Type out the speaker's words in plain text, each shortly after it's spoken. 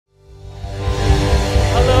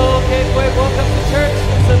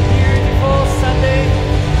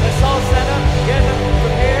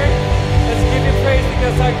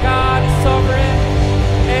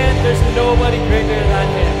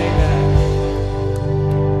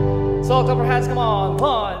So clap your hands, come on.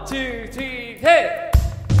 1, 2, 3, hey!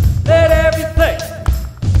 Let everything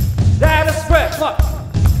that is spread, come on.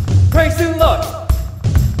 Praise the Lord.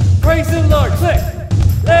 Praise the Lord, click.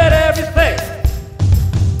 Let everything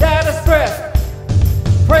that is spread,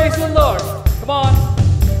 praise the Lord. Come on.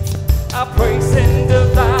 I praise in the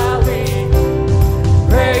valley,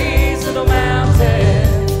 praise in the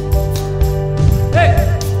mountain.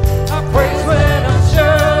 Hey, I praise when I'm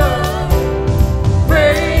sure,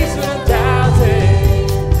 praise when I'm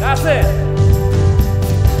doubting. That's it.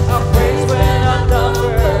 I praise when I'm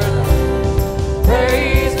numbered,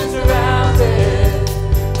 praise when surrounded.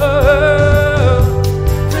 Oh,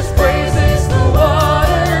 this praise is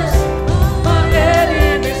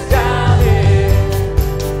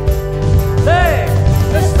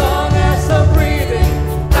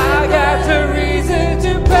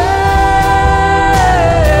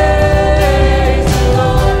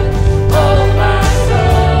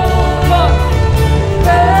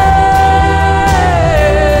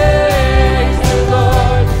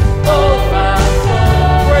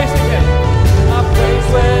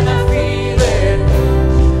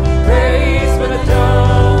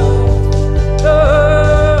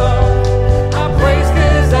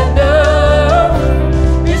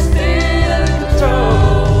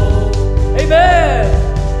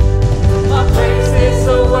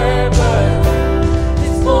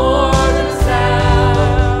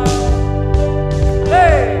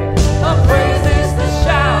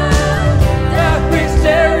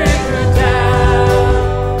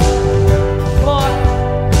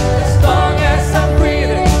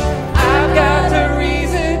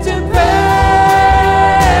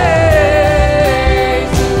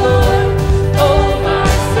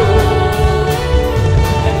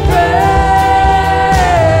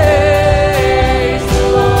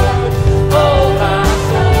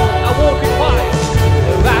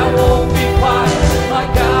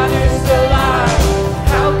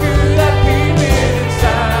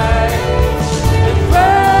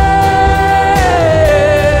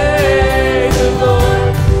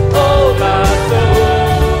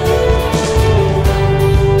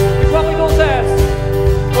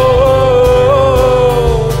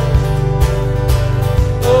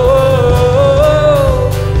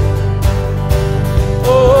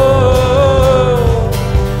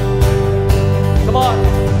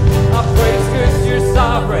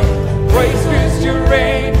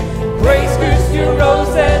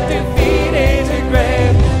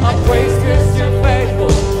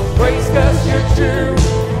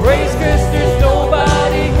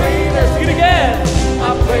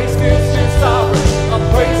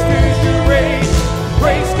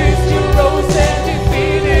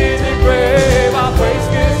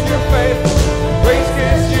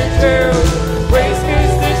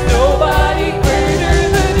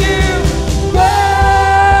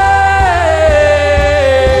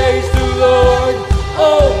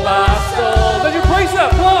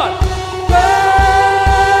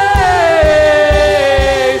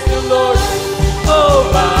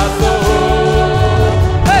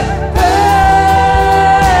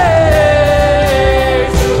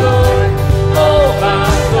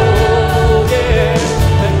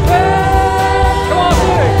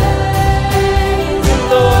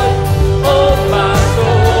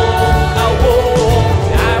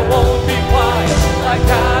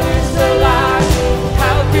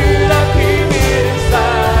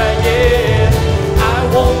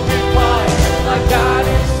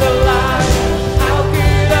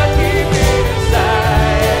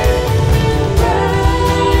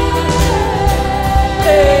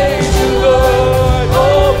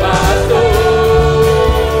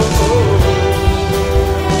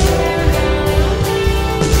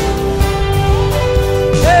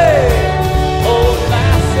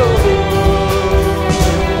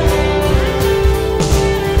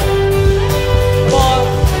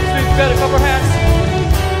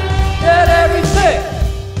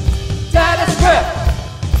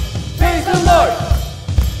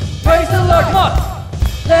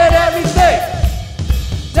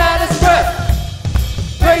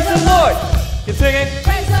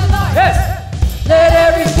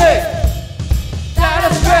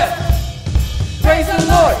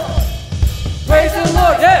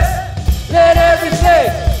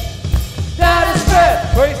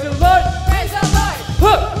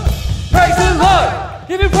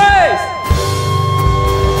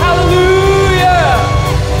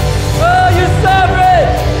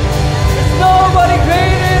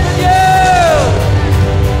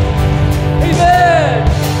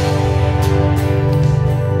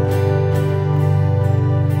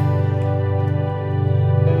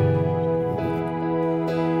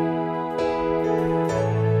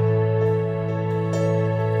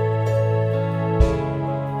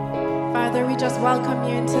welcome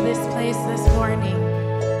you into this place this morning.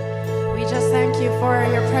 We just thank you for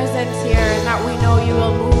your presence here and that we know you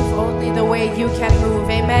will move only the way you can move.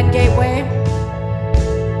 Amen, Gateway?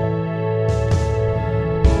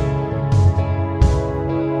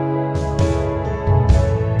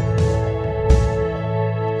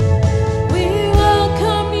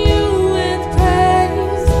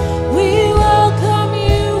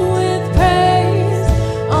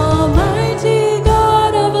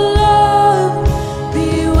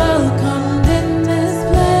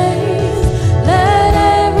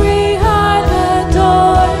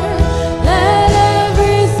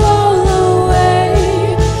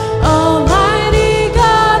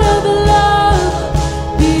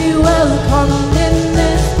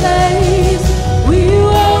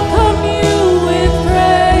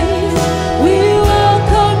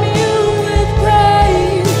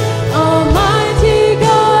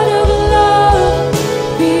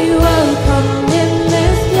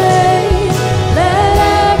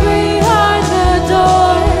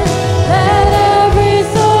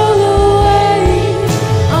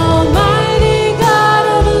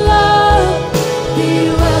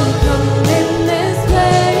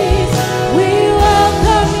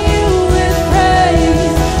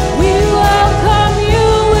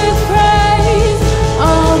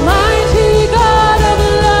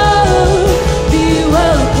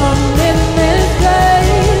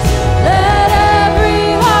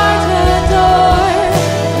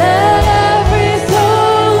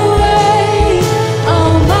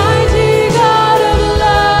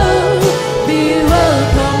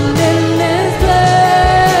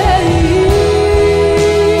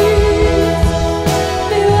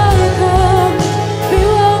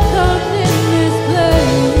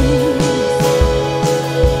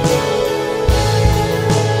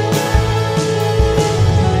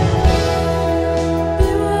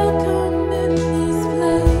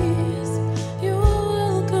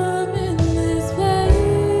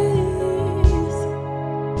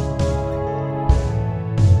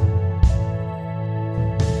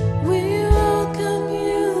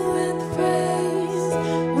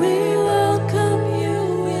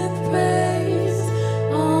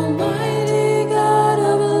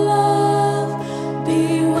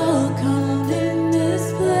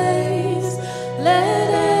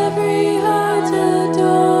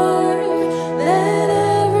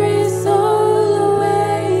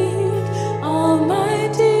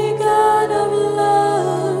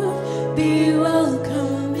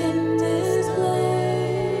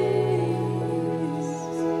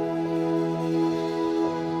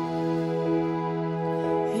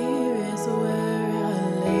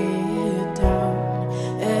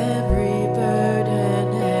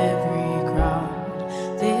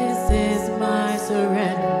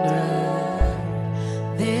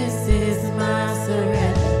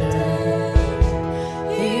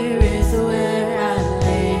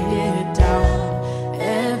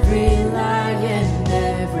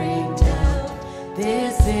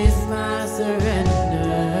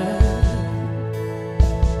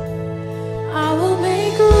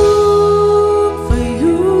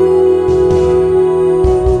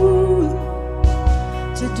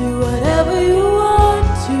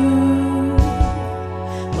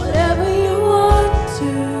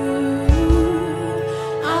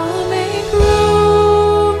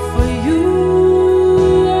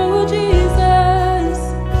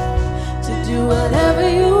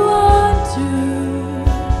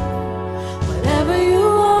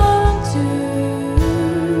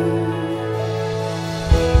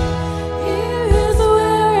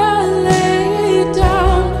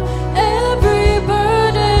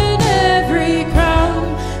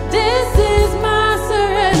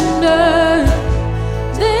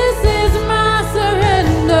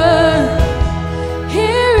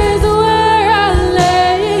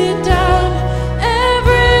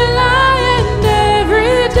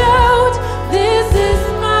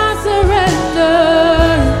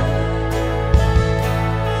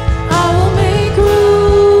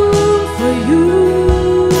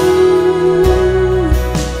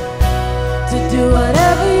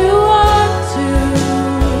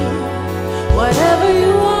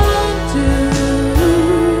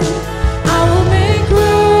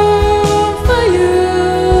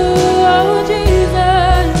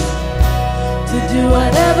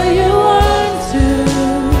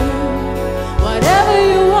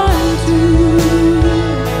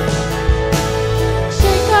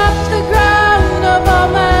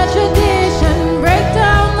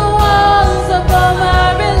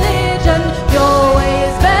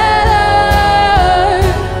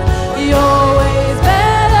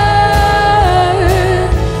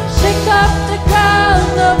 The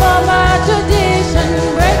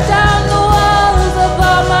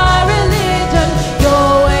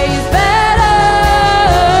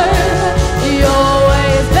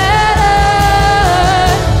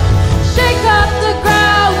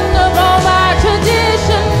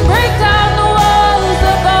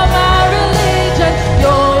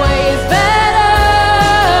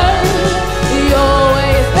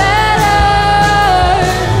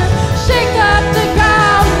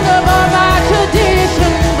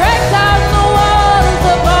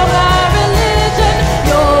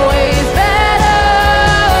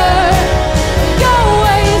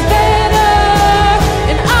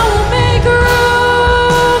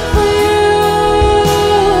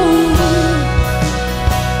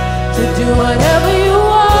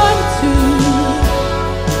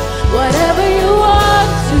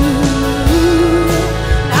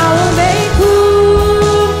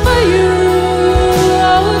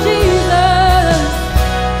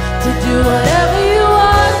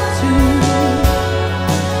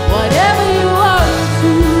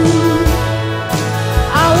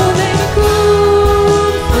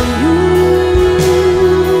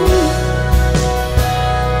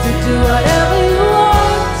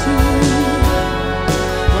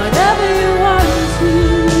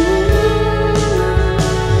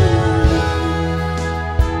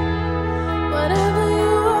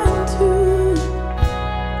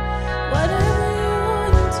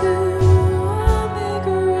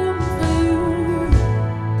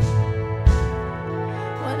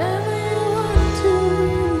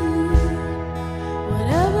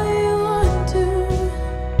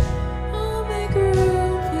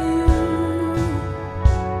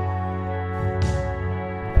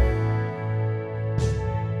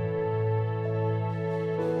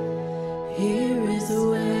Here is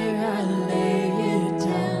where I lay it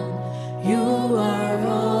down. You are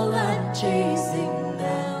all I'm chasing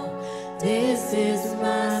now. This is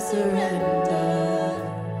my surrender.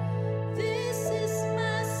 This is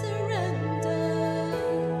my surrender.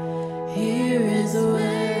 Here is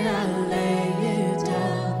where I lay it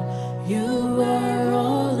down. You are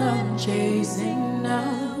all I'm chasing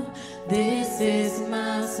now. This is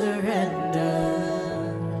my surrender.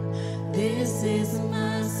 This is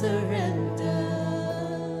my surrender.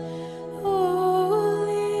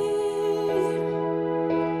 Holy,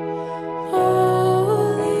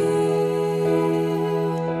 holy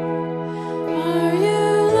are you,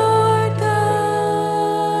 Lord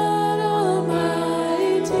God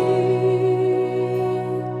Almighty.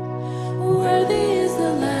 Worthy is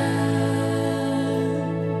the Lamb.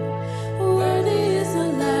 Worthy is the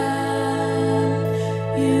Lamb.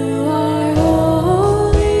 You are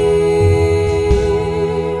holy,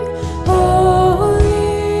 holy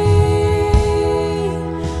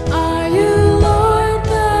are you, Lord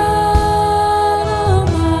God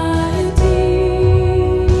Almighty.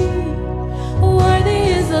 Worthy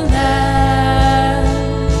is the Lamb.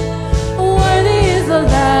 Worthy is the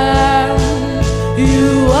Lamb.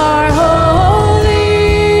 You are holy,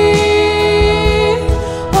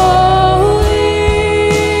 holy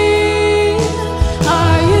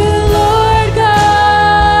are you, Lord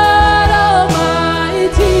God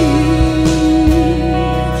Almighty.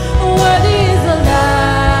 Worthy is the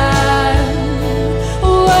Lamb.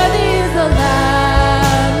 Worthy is the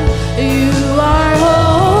Lamb. You are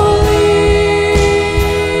holy,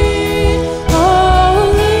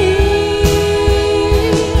 holy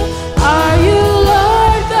are you,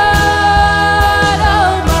 Lord God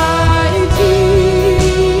Almighty.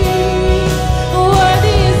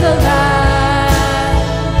 Worthy is the Lamb.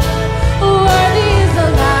 Worthy is the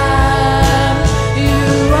Lamb. You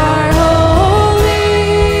are holy,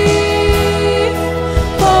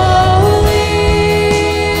 holy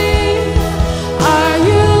are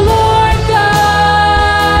you, Lord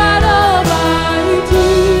God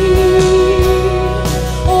Almighty.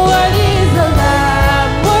 Worthy is the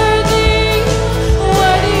Lamb.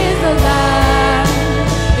 Worthy is the Lamb.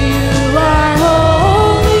 You are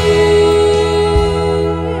holy,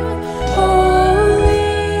 holy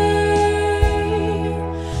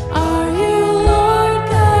are you, Lord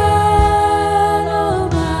God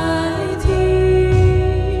Almighty.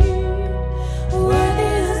 Worthy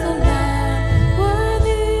is the Lamb.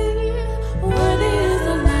 Worthy is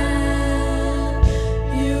the Lamb.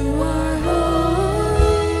 You are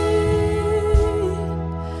holy,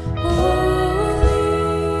 holy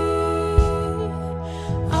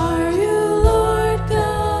are you, Lord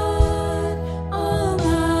God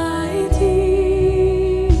Almighty.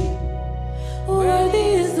 Worthy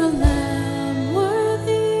is the Lamb.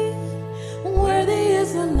 Worthy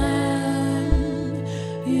is the Lamb.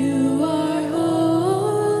 You are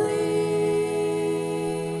holy.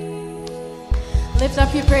 Lift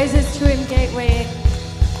up your praises to him, Gateway.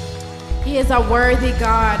 He is a worthy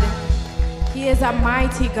God. He is a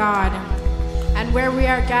mighty God. And where we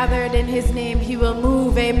are gathered in his name, he will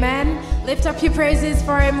move. Amen. Lift up your praises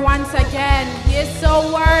for him once again. He is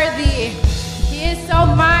so worthy. He is so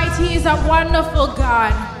mighty. He is a wonderful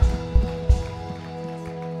God.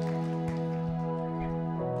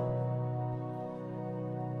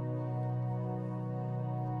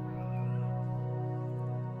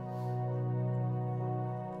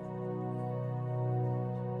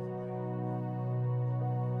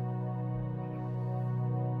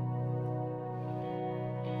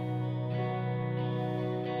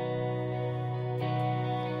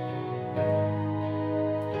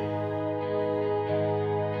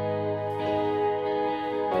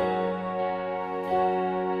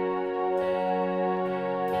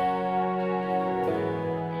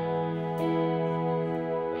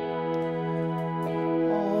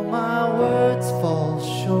 All my words fall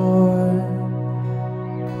short.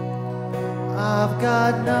 I've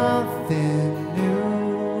got nothing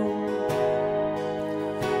new.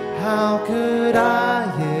 How could I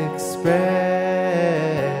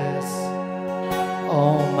express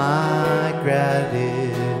all my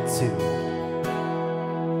gratitude?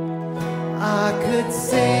 I could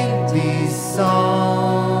sing these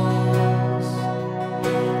songs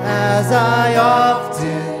as I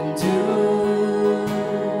often do.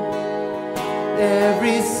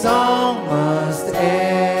 Every song must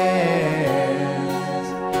end,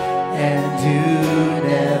 and you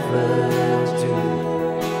never do.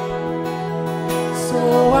 So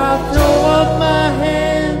I throw up my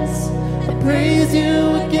hands and praise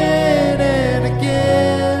you again and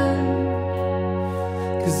again,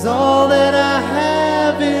 'cause all that I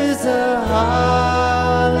have is a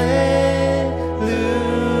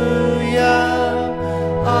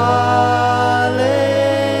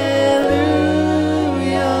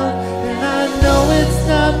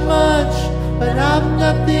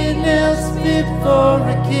nothing else fit for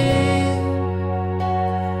a king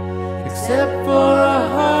except for a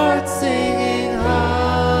heart singing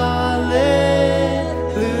hallelujah,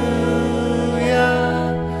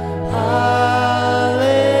 hallelujah.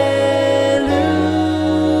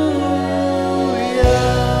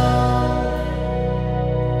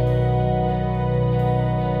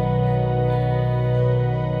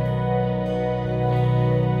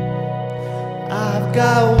 I've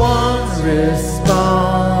got one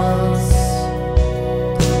response,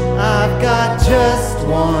 I've got just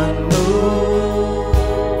one move,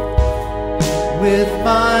 with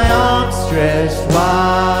my arms stretched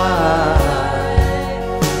wide,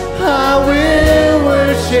 I will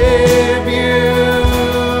worship you.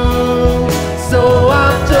 So I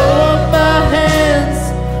throw up my hands,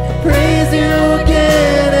 praise you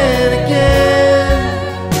again and again,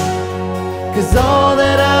 'cause all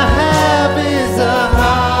that I have is a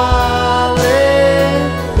hallelujah,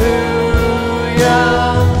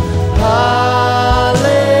 hallelujah.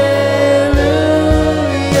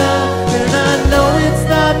 And I know it's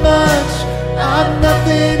not much, I'm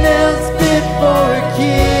nothing else fit for a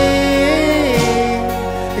king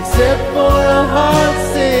except for a heart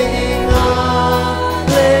singing hallelujah,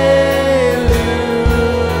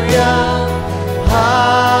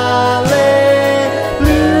 hallelujah.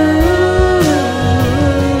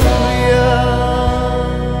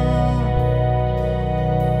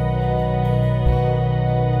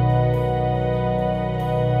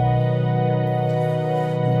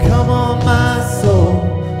 Come on, my soul,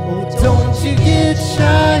 oh, don't you get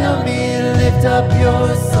shy on me, lift up your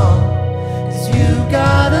song, 'cause you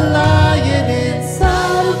got a lion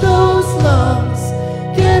inside of those lungs.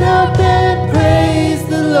 Get up and praise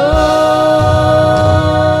the Lord.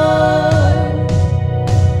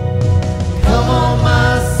 Come on,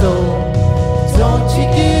 my soul, don't you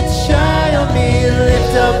get shy on me,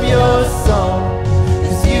 lift up your song,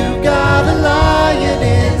 'cause you got a lion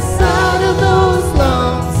inside of those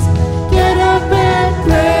lungs. Get up and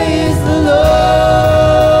praise the Lord.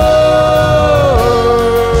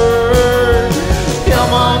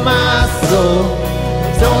 Come on, my soul,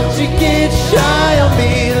 don't you get shy on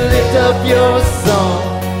me, lift up your song,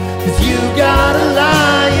 'cause you got a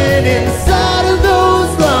lion inside of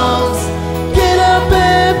those lungs. Get up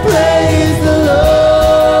and praise the Lord.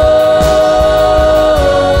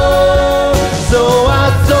 So I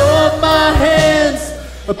throw up my hands,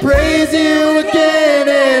 I praise you again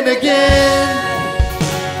and again,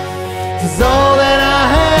 'cause all that I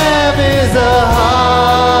have is a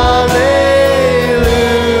hallelujah,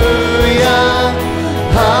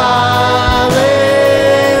 hallelujah.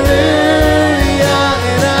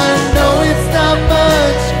 And I know it's not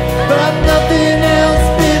much, but I'm nothing else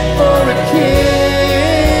fit for a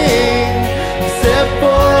king except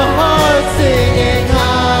for a heart singing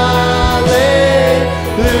hallelujah,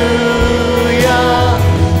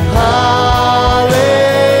 hallelujah.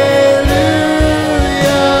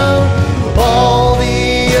 All the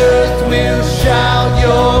earth will shout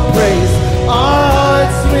your praise, our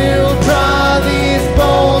hearts will cry, these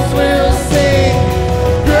bones will sing.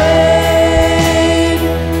 Great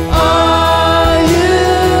are you,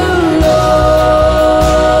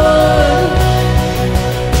 Lord.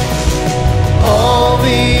 All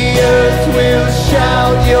the earth will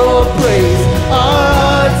shout your praise, our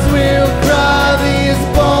hearts will cry, these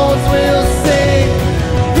bones will sing.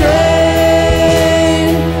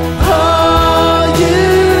 Great are you,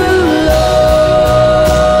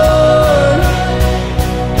 Lord.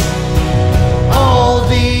 All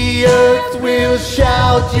the earth will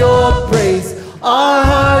shout your praise, our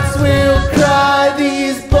hearts will cry,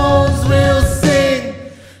 these bones will sing.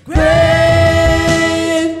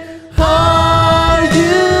 Great are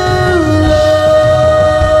you,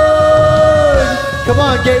 Lord. Come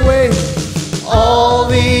on, Gateway. All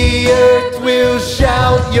the earth will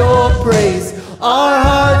shout your praise, our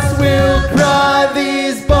hearts will cry,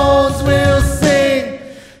 these bones will sing.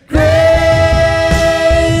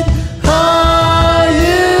 Great are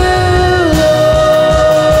you,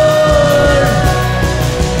 Lord.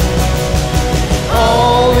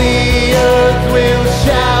 All the earth will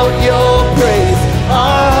shout your praise,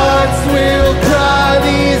 our hearts will cry,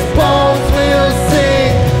 these bones will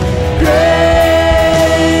sing.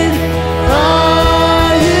 Great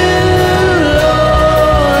are you,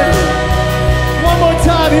 Lord. One more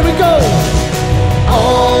time, here we go.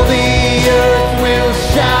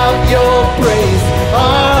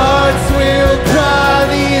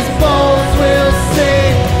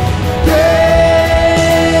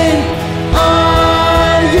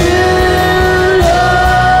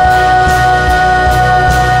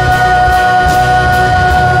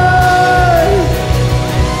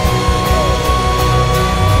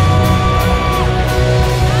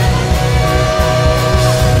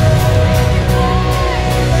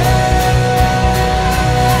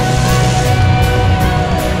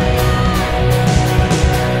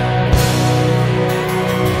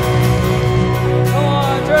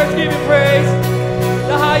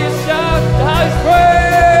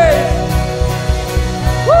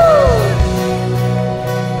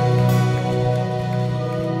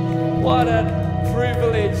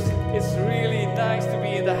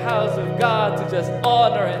 house of God to just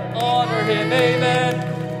honor Him.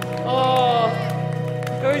 Amen. Oh,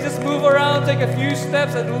 can we just move around, take a few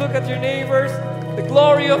steps, and look at your neighbors? The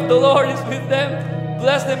glory of the Lord is with them.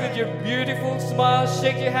 Bless them with your beautiful smile.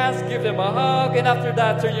 Shake your hands, give them a hug, and after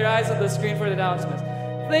that, turn your eyes on the screen for the announcements.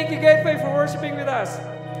 Thank you, Gateway, for worshiping with us.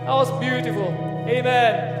 That was beautiful.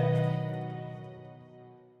 Amen.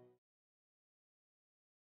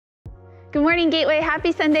 Good morning, Gateway.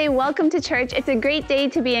 Happy Sunday. Welcome to church. It's a great day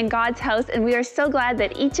to be in God's house, and we are so glad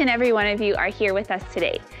that each and every one of you are here with us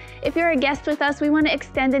today. If you're a guest with us, we want to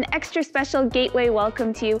extend an extra special Gateway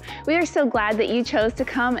welcome to you. We are so glad that you chose to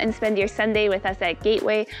come and spend your Sunday with us at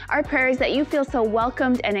Gateway. Our prayer is that you feel so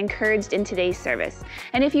welcomed and encouraged in today's service.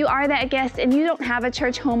 And if you are that guest and you don't have a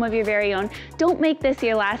church home of your very own, don't make this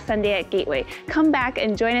your last Sunday at Gateway. Come back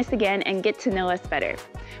and join us again and get to know us better.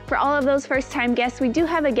 For all of those first-time guests, we do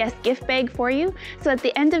have a guest gift bag for you. So at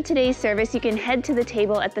the end of today's service, you can head to the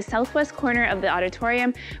table at the southwest corner of the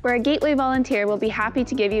auditorium, where a Gateway volunteer will be happy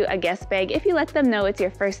to give you a guest bag if you let them know it's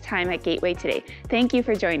your first time at Gateway today. Thank you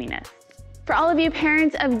for joining us. For all of you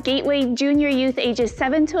parents of Gateway Junior Youth ages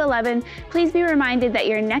 7 to 11, please be reminded that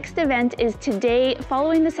your next event is today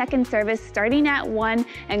following the second service, starting at 1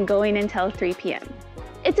 and going until 3 p.m.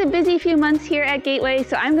 It's a busy few months here at Gateway,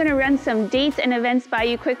 so I'm going to run some dates and events by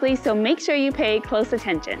you quickly, so make sure you pay close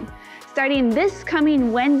attention. Starting this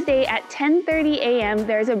coming Wednesday at 10:30 a.m.,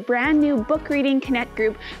 there's a brand new book reading connect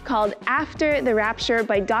group called After the Rapture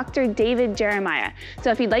by Dr. David Jeremiah.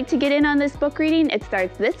 So if you'd like to get in on this book reading, it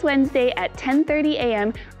starts this Wednesday at 10:30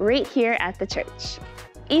 a.m. right here at the church.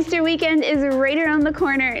 Easter weekend is right around the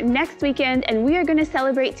corner next weekend, and we are going to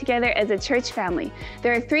celebrate together as a church family.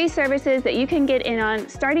 There are 3 services that you can get in on,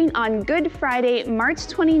 starting on Good Friday, March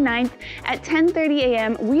 29th at 10:30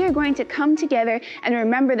 a.m. We are going to come together and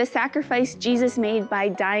remember the sacrifice Jesus made by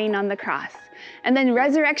dying on the cross. And then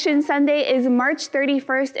Resurrection Sunday is March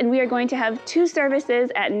 31st, and we are going to have 2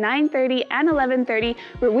 services at 9:30 and 11:30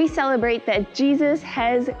 where we celebrate that Jesus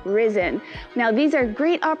has risen. Now, these are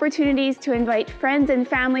great opportunities to invite friends and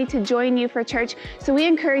family to join you for church, so we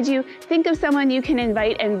encourage you, think of someone you can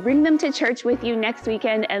invite and bring them to church with you next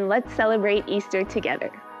weekend, and let's celebrate Easter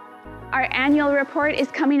together. Our annual report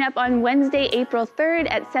is coming up on Wednesday, April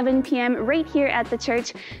 3rd at 7 p.m. right here at the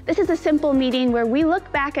church. This is a simple meeting where we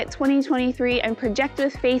look back at 2023 and project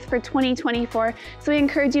with faith for 2024. So we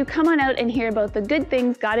encourage you, come on out and hear about the good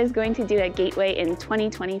things God is going to do at Gateway in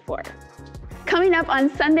 2024. Coming up on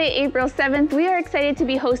Sunday, April 7th, we are excited to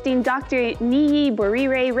be hosting Dr. Niyi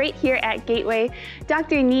Borire right here at Gateway.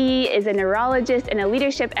 Dr. Niyi is a neurologist and a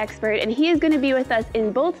leadership expert, and he is going to be with us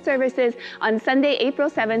in both services on Sunday, April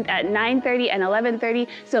 7th at 9:30 and 11:30,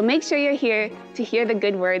 so make sure you're here to hear the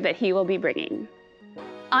good word that he will be bringing.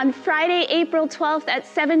 On Friday, April 12th at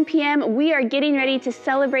 7 p.m., we are getting ready to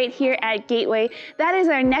celebrate here at Gateway. That is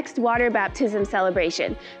our next water baptism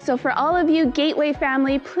celebration. So for all of you Gateway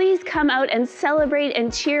family, please come out and celebrate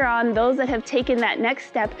and cheer on those that have taken that next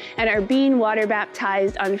step and are being water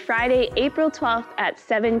baptized on Friday, April 12th at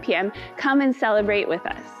 7 p.m. Come and celebrate with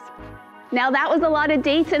us. Now that was a lot of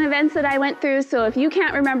dates and events that I went through, so if you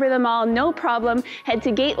can't remember them all, no problem. Head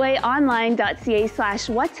to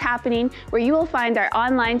gatewayonline.ca/what's happening, where you will find our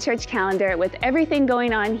online church calendar with everything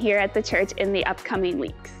going on here at the church in the upcoming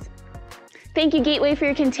weeks. Thank you, Gateway, for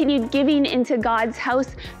your continued giving into God's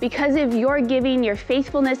house. Because of your giving, your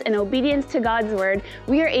faithfulness, and obedience to God's word,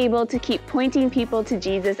 we are able to keep pointing people to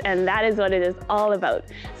Jesus, and that is what it is all about.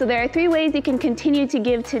 So there are 3 ways you can continue to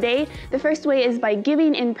give today. The first way is by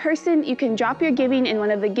giving in person. You can drop your giving in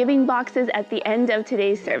one of the giving boxes at the end of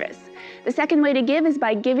today's service. The second way to give is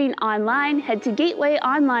by giving online. Head to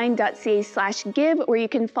gatewayonline.ca/give, where you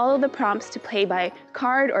can follow the prompts to pay by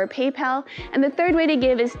card or PayPal. And the third way to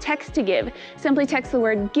give is text to give. Simply text the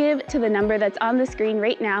word give to the number that's on the screen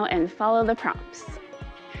right now and follow the prompts.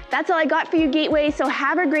 That's all I got for you, Gateway, so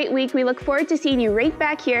have a great week. We look forward to seeing you right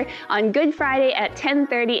back here on Good Friday at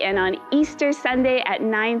 10:30 and on Easter Sunday at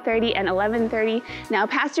 9:30 and 11:30. Now,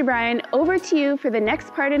 Pastor Brian, over to you for the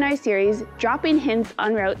next part in our series, Dropping Hints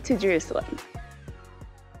en Route to Jerusalem.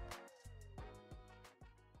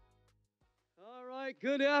 All right,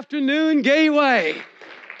 good afternoon, Gateway.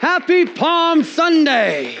 Happy Palm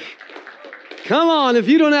Sunday. Come on, if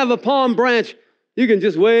you don't have a palm branch, you can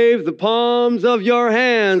just wave the palms of your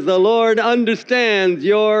hands. The Lord understands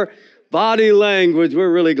your body language.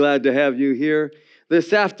 We're really glad to have you here.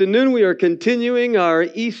 This afternoon, we are continuing our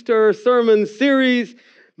Easter sermon series,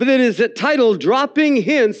 but it is titled Dropping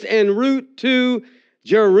Hints en Route to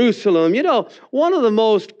Jerusalem. You know, one of the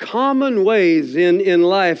most common ways in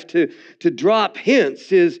life to drop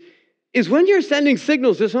hints is is when you're sending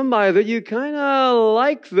signals to somebody that you kind of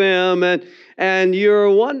like them and you're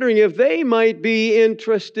wondering if they might be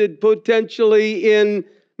interested potentially in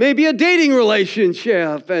maybe a dating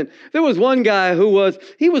relationship. And there was one guy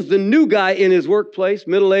he was the new guy in his workplace,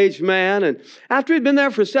 middle-aged man. And after he'd been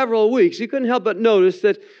there for several weeks, he couldn't help but notice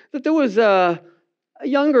that there was a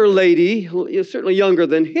younger lady, certainly younger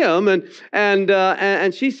than him,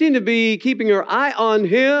 and she seemed to be keeping her eye on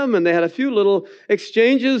him, and they had a few little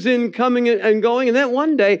exchanges in coming and going. And then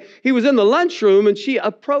one day, he was in the lunchroom, and she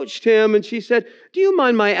approached him, and she said, "Do you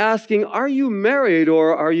mind my asking, are you married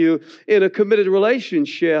or are you in a committed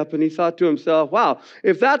relationship?" And he thought to himself, wow,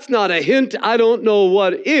 if that's not a hint, I don't know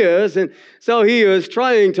what is. And so he was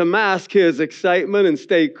trying to mask his excitement and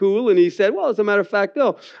stay cool. And he said, "Well, as a matter of fact,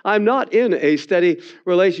 no, I'm not in a steady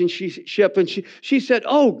relationship." And she said,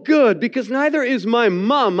 "Oh, good, because neither is my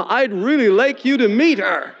mom. I'd really like you to meet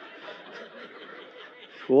her."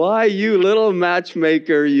 Why, you little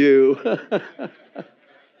matchmaker, you.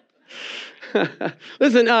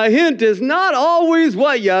 Listen, a hint is not always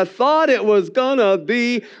what you thought it was gonna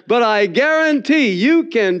be, but I guarantee you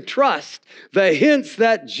can trust the hints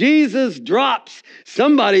that Jesus drops.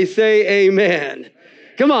 Somebody say amen.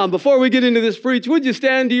 Come on, before we get into this preach, would you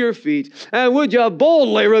stand to your feet and would you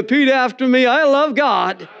boldly repeat after me? I love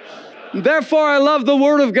God. Therefore, I love the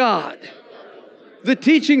Word of God. The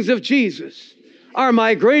teachings of Jesus are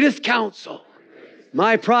my greatest counsel.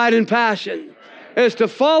 My pride and passion is to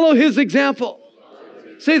follow His example.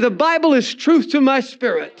 Say, the Bible is truth to my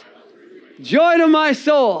spirit, joy to my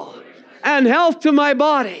soul, and health to my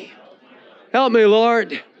body. Help me,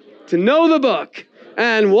 Lord, to know the book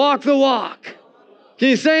and walk the walk. Can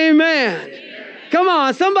you say amen? Come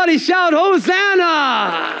on, somebody shout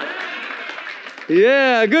Hosanna.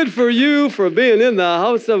 Yeah, good for you for being in the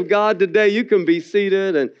house of God today. You can be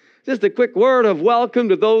seated. And just a quick word of welcome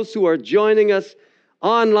to those who are joining us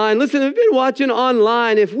online. Listen, if you've been watching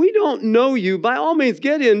online, if we don't know you, by all means,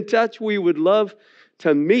 get in touch. We would love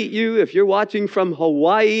to meet you. If you're watching from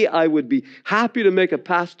Hawaii, I would be happy to make a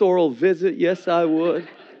pastoral visit. Yes, I would.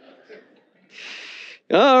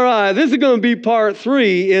 All right, this is going to be part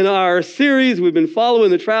 3 in our series. We've been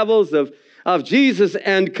following the travels of Jesus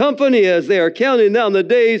and company as they are counting down the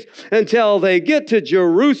days until they get to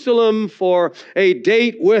Jerusalem for a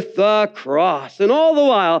date with the cross. And all the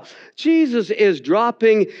while, Jesus is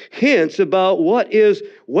dropping hints about what is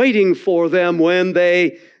waiting for them when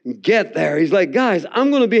they get there. He's like, guys, I'm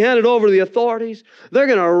going to be handed over to the authorities. They're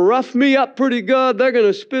going to rough me up pretty good. They're going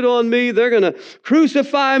to spit on me. They're going to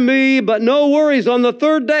crucify me. But no worries. On the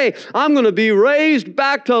 3rd day, I'm going to be raised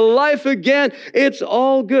back to life again. It's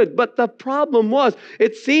all good. But the problem was,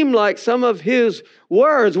 it seemed like some of his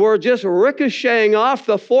words were just ricocheting off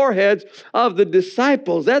the foreheads of the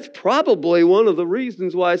disciples. That's probably one of the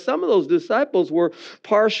reasons why some of those disciples were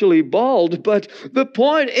partially bald. But the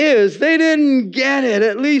point is, they didn't get it,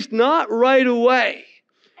 at least not right away.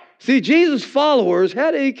 See, Jesus' followers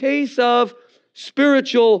had a case of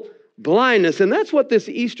spiritual blindness, and that's what this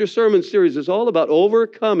Easter sermon series is all about,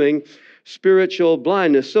 overcoming spiritual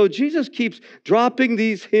blindness. So Jesus keeps dropping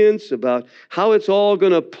these hints about how it's all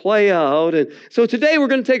going to play out. And so today we're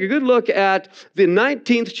going to take a good look at the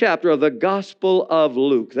 19th chapter of the Gospel of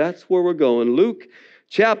Luke. That's where we're going. Luke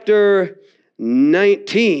chapter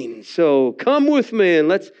 19. So come with me and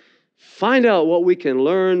let's find out what we can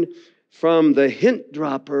learn from the hint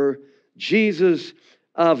dropper, Jesus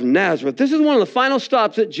of Nazareth. This is one of the final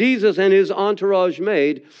stops that Jesus and his entourage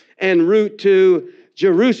made en route to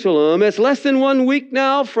Jerusalem. It's less than 1 week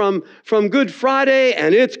now from Good Friday,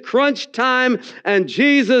 and it's crunch time. And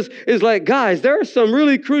Jesus is like, guys, there are some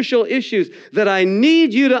really crucial issues that I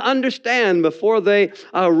need you to understand before they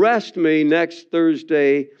arrest me next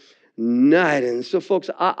Thursday night. And so, folks,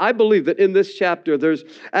 I believe that in this chapter, there's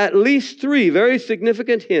at least 3 very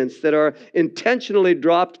significant hints that are intentionally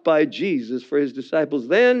dropped by Jesus for his disciples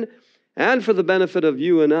then, and for the benefit of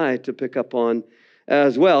you and I to pick up on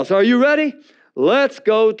as well. So are you ready? Let's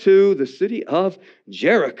go to the city of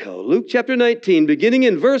Jericho. Luke chapter 19, beginning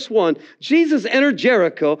in verse 1. Jesus entered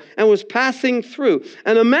Jericho and was passing through.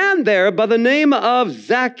 And a man there by the name of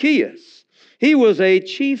Zacchaeus, he was a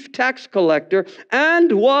chief tax collector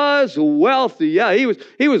and was wealthy. Yeah,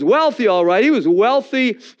 he was wealthy, all right. He was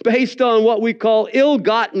wealthy based on what we call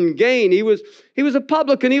ill-gotten gain. He was a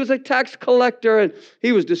publican. He was a tax collector, and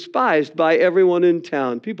he was despised by everyone in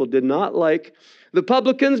town. People did not like the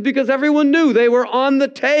publicans because everyone knew they were on the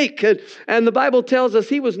take. And the Bible tells us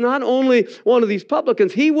he was not only one of these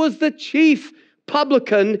publicans, he was the chief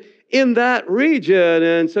publican in that region.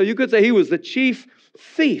 And so you could say he was the chief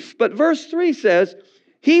thief. But verse 3 says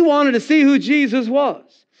he wanted to see who Jesus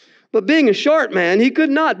was. But being a short man, he could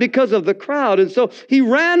not because of the crowd. And so he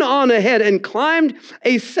ran on ahead and climbed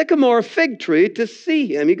a sycamore fig tree to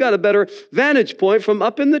see him. He got a better vantage point from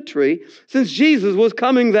up in the tree since Jesus was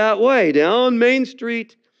coming that way, down Main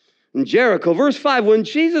Street in Jericho. Verse 5, when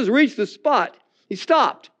Jesus reached the spot, he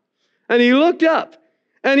stopped and he looked up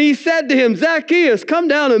and he said to him, Zacchaeus, come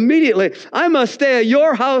down immediately. I must stay at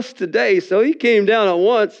your house today. So he came down at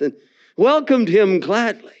once and welcomed him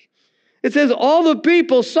gladly. It says all the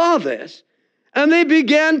people saw this and they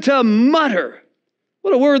began to mutter.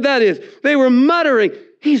 What a word that is. They were muttering,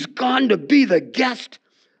 he's gone to be the guest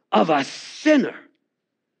of a sinner.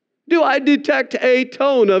 Do I detect a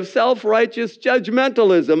tone of self-righteous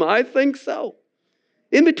judgmentalism? I think so.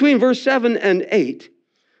 In between verse 7 and 8,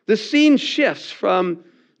 the scene shifts from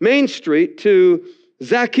Main Street to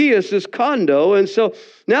Zacchaeus' condo. And so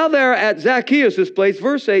now they're at Zacchaeus' place.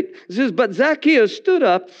 Verse 8 it says, but Zacchaeus stood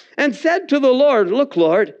up and said to the Lord, look,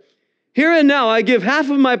 Lord, here and now I give half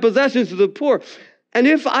of my possessions to the poor. And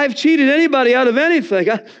if I've cheated anybody out of anything,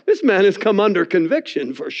 this man has come under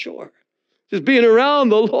conviction for sure. Just being around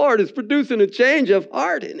the Lord is producing a change of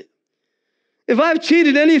heart in him. If I've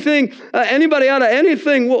cheated anybody out of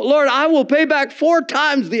anything, well, Lord, I will pay back 4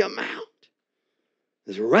 times the amount.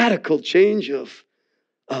 This radical change of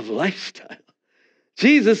lifestyle.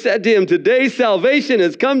 Jesus said to him, today salvation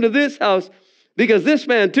has come to this house because this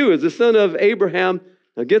man too is the son of Abraham.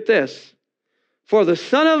 Now get this. For the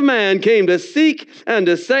Son of Man came to seek and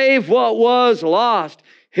to save what was lost.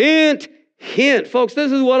 Hint, hint. Folks,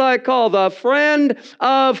 this is what I call the friend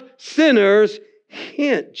of sinners.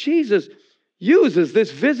 Hint. Jesus uses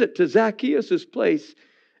this visit to Zacchaeus' place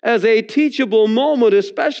as a teachable moment,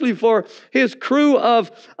 especially for his crew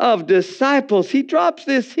of disciples. He drops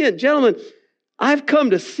this hint. Gentlemen, I've come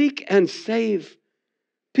to seek and save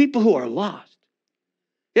people who are lost.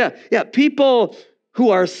 Yeah, people who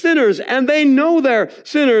are sinners, and they know they're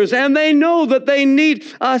sinners, and they know that they need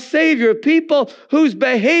a Savior. People whose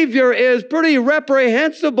behavior is pretty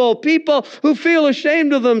reprehensible. People who feel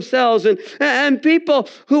ashamed of themselves, and people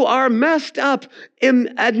who are messed up,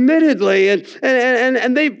 admittedly,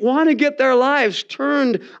 and they want to get their lives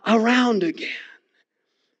turned around again.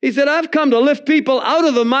 He said, I've come to lift people out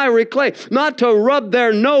of the miry clay, not to rub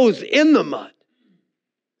their nose in the mud.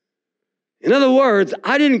 In other words,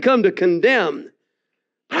 I didn't come to condemn.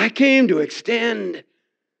 I came to extend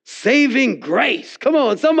saving grace. Come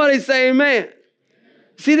on, somebody say amen.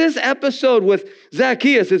 See, this episode with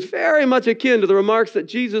Zacchaeus is very much akin to the remarks that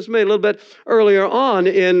Jesus made a little bit earlier on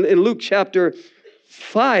in Luke chapter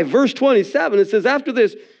 5, verse 27. It says, after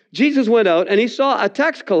this, Jesus went out and he saw a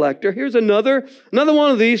tax collector. Here's another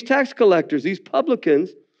one of these tax collectors, these publicans.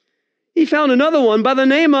 He found another one by the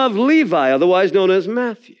name of Levi, otherwise known as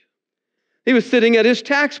Matthew. He was sitting at his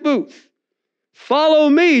tax booth. Follow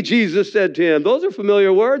me, Jesus said to him. Those are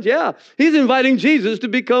familiar words. Yeah, he's inviting Jesus to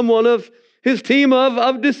become one of his team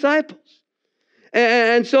of disciples.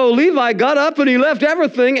 And so Levi got up and he left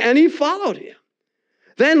everything and he followed him.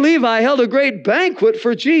 Then Levi held a great banquet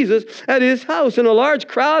for Jesus at his house, and a large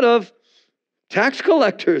crowd of tax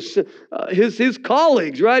collectors, his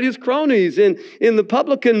colleagues, right, his cronies in the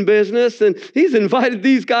publican business. And he's invited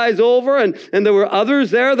these guys over, and there were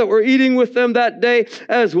others there that were eating with them that day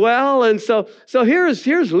as well. And so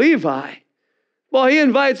here's Levi. Well, he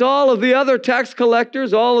invites all of the other tax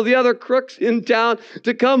collectors, all of the other crooks in town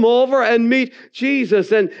to come over and meet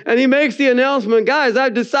Jesus. And he makes the announcement, guys,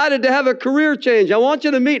 I've decided to have a career change. I want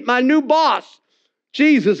you to meet my new boss,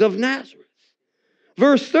 Jesus of Nazareth.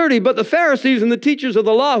 Verse 30, but the Pharisees and the teachers of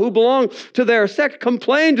the law who belonged to their sect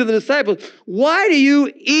complained to the disciples, why do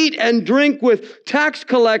you eat and drink with tax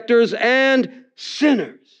collectors and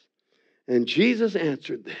sinners? And Jesus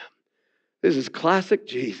answered them. This is classic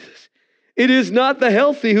Jesus. It is not the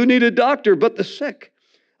healthy who need a doctor, but the sick.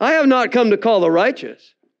 I have not come to call the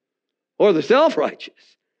righteous or the self-righteous.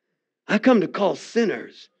 I come to call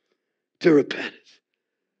sinners to repentance.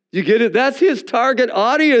 You get it? That's his target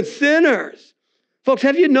audience, sinners. Folks,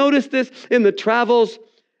 have you noticed this in the travels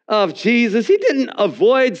of Jesus? He didn't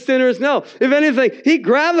avoid sinners. No, if anything, he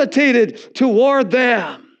gravitated toward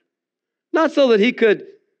them. Not so that he could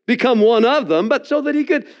become one of them, but so that he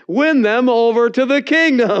could win them over to the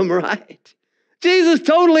kingdom, right? Jesus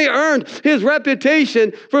totally earned his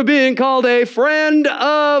reputation for being called a friend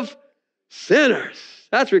of sinners.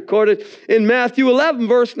 That's recorded in Matthew 11,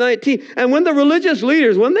 verse 19. And when the religious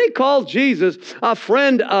leaders, when they called Jesus a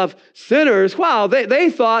friend of sinners, wow, they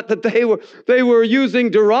thought that they were using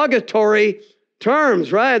derogatory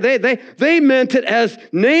terms, right? They meant it as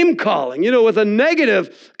name calling, with a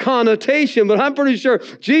negative connotation. But I'm pretty sure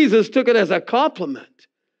Jesus took it as a compliment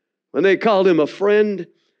when they called him a friend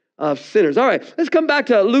of sinners. All right, let's come back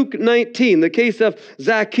to Luke 19, the case of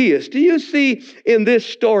Zacchaeus. Do you see in this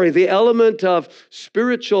story the element of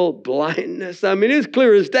spiritual blindness? I mean, it's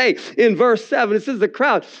clear as day. In verse 7, it says the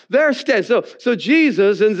crowd, they're standing. So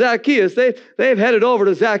Jesus and Zacchaeus, they've headed over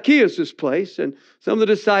to Zacchaeus' place, and some of the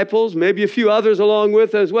disciples, maybe a few others along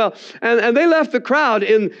with as well. And they left the crowd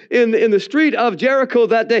in the street of Jericho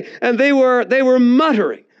that day, and they were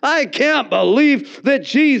muttering. I can't believe that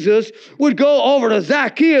Jesus would go over to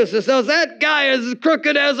Zacchaeus and says, that guy is as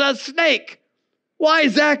crooked as a snake. Why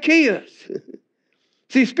Zacchaeus?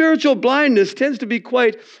 See, spiritual blindness tends to be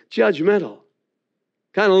quite judgmental,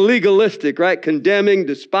 kind of legalistic, right? Condemning,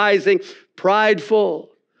 despising, prideful,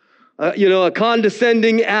 a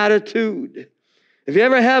condescending attitude. If you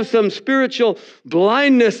ever have some spiritual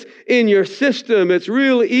blindness in your system, it's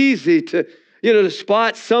real easy to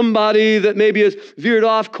spot somebody that maybe has veered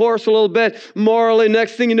off course a little bit morally.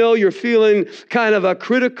 Next thing you know, you're feeling kind of a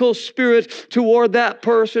critical spirit toward that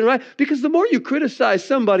person, right? Because the more you criticize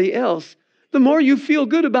somebody else, the more you feel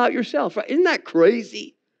good about yourself, right? Isn't that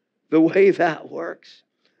crazy, the way that works?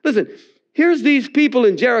 Listen, here's these people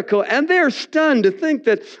in Jericho, and they're stunned to think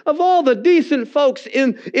that of all the decent folks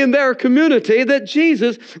in their community, that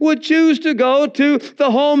Jesus would choose to go to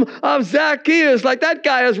the home of Zacchaeus. Like, that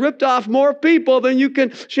guy has ripped off more people than you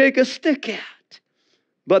can shake a stick at.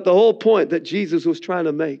 But the whole point that Jesus was trying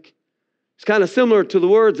to make is kind of similar to the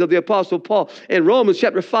words of the Apostle Paul in Romans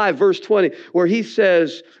chapter 5, verse 20, where he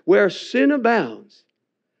says, where sin abounds,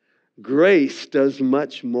 grace does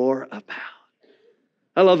much more abound.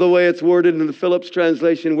 I love the way it's worded in the Phillips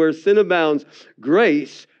translation, where sin abounds,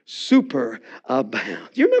 grace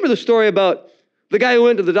superabounds. Do you remember the story about the guy who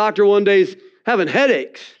went to the doctor one day, he's having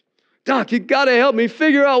headaches? Doc, you got to help me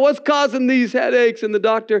figure out what's causing these headaches. And the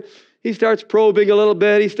doctor, he starts probing a little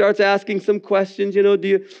bit. He starts asking some questions.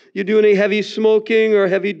 Do you do any heavy smoking or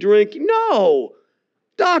heavy drinking? No.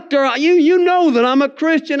 Doctor, you know that I'm a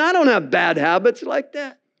Christian. I don't have bad habits like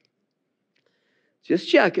that. Just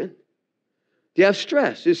checking. Do you have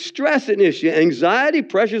stress? Is stress an issue? Anxiety,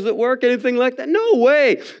 pressures at work, anything like that? No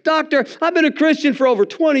way. Doctor, I've been a Christian for over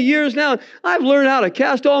 20 years now. I've learned how to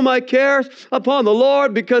cast all my cares upon the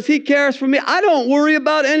Lord because He cares for me. I don't worry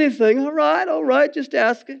about anything. All right, just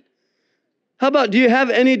asking. How about, do you have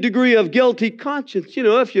any degree of guilty conscience?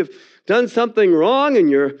 If you've done something wrong and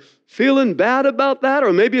you're feeling bad about that,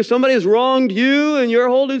 or maybe if somebody has wronged you and you're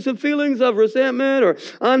holding some feelings of resentment or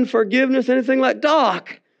unforgiveness, anything like,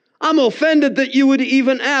 Doc, I'm offended that you would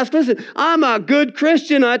even ask. Listen, I'm a good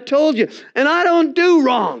Christian, I told you, and I don't do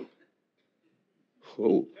wrong.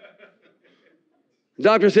 Oh. The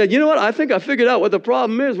doctor said, you know what? I think I figured out what the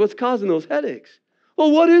problem is. What's causing those headaches?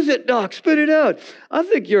 Well, what is it, Doc? Spit it out. I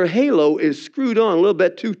think your halo is screwed on a little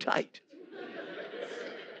bit too tight.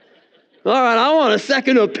 All right, I want a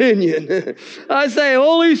second opinion. I say,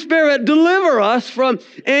 Holy Spirit, deliver us from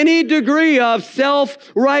any degree of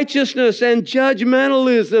self-righteousness and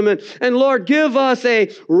judgmentalism. And Lord, give us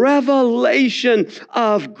a revelation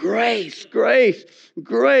of grace. Grace.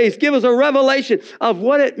 Give us a revelation of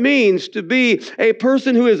what it means to be a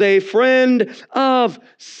person who is a friend of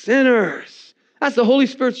sinners. That's the Holy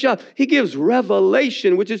Spirit's job. He gives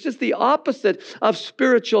revelation, which is just the opposite of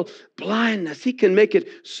spiritual blindness. He can make it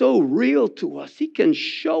so real to us. He can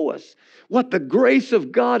show us what the grace of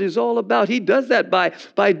God is all about. He does that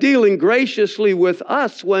by dealing graciously with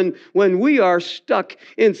us when we are stuck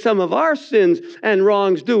in some of our sins and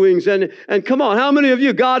wrongdoings. And come on, how many of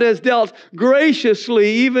you God has dealt graciously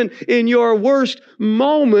even in your worst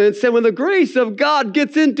moments? And when the grace of God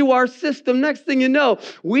gets into our system, next thing you know,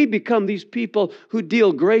 we become these people who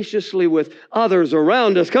deal graciously with others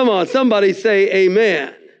around us. Come on, somebody say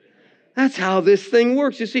amen. That's how this thing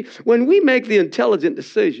works. You see, when we make the intelligent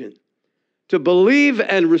decision to believe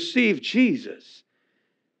and receive Jesus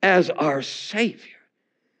as our Savior,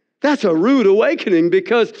 that's a rude awakening,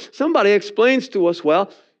 because somebody explains to us,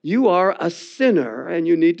 well, you are a sinner and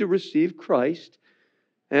you need to receive Christ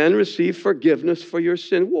and receive forgiveness for your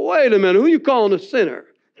sin. Well, wait a minute, who are you calling a sinner?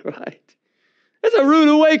 Right? It's a rude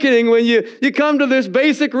awakening when you come to this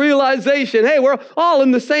basic realization. Hey, we're all in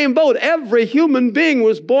the same boat. Every human being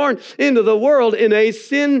was born into the world in a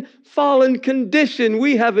sin-fallen condition.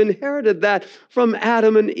 We have inherited that from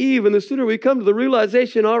Adam and Eve. And the sooner we come to the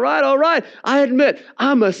realization, all right, I admit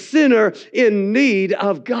I'm a sinner in need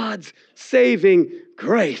of God's saving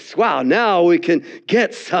grace. Wow, now we can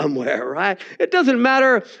get somewhere, right? It doesn't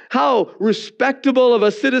matter how respectable of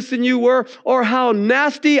a citizen you were or how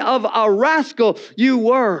nasty of a rascal you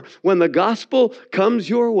were. When the gospel comes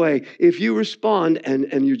your way, if you respond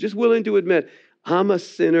and you're just willing to admit, I'm a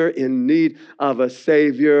sinner in need of a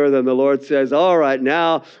Savior. Then the Lord says, all right,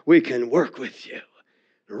 now we can work with you.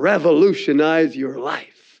 Revolutionize your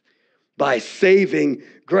life by saving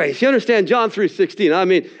grace. You understand John 3:16? I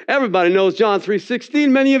mean, everybody knows John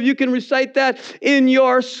 3:16. Many of you can recite that in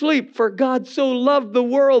your sleep. For God so loved the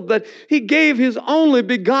world that he gave his only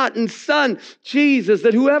begotten Son, Jesus,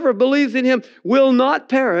 that whoever believes in him will not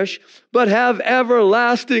perish, but have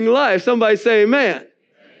everlasting life. Somebody say amen.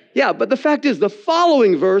 Yeah, but the fact is the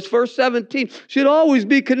following verse, verse 17, should always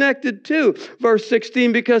be connected to verse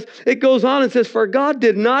 16 because it goes on and says, for God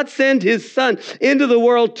did not send his Son into the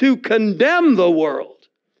world to condemn the world,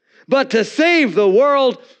 but to save the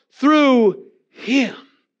world through him.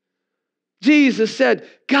 Jesus said,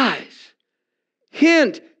 guys,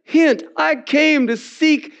 hint, I came to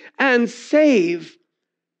seek and save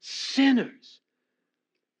sinners.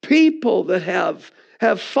 People that have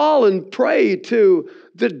fallen prey to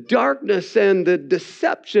the darkness and the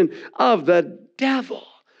deception of the devil.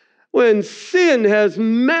 When sin has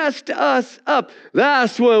messed us up,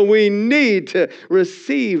 that's when we need to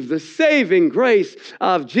receive the saving grace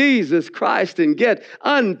of Jesus Christ and get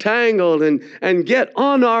untangled and get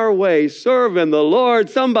on our way serving the Lord.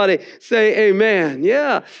 Somebody say amen.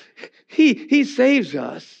 Yeah, he saves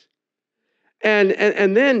us. And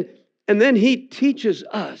then he teaches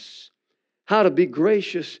us how to be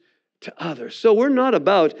gracious to others. So we're not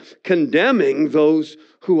about condemning those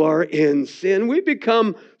who are in sin. We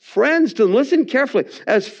become friends to them. Listen carefully.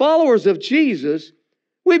 As followers of Jesus,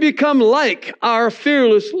 we become like our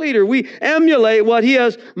fearless leader. We emulate what he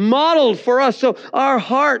has modeled for us. So our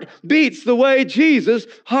heart beats the way Jesus'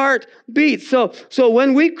 heart beats. So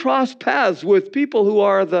when we cross paths with people who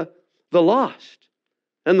are the lost,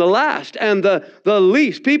 and the last and the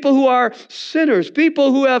least, people who are sinners,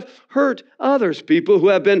 people who have hurt others, people who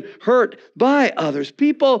have been hurt by others,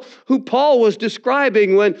 people who Paul was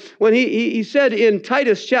describing when he said in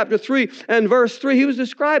Titus chapter 3 and verse 3, he was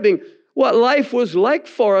describing what life was like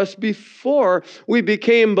for us before we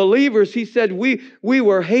became believers. He said we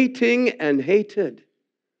were hating and hated.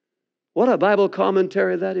 What a Bible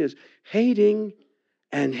commentary that is. Hating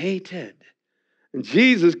and hated. And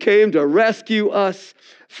Jesus came to rescue us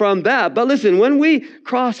from that. But listen, when we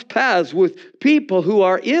cross paths with people who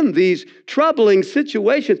are in these troubling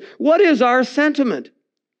situations, what is our sentiment?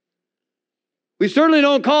 We certainly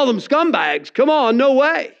don't call them scumbags. Come on, no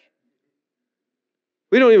way.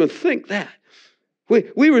 We don't even think that.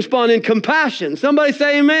 We respond in compassion. Somebody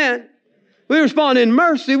say amen. We respond in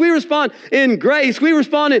mercy. We respond in grace. We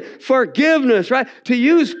respond in forgiveness, right? To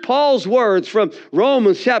use Paul's words from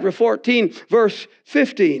Romans chapter 14, verse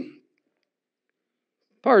 15.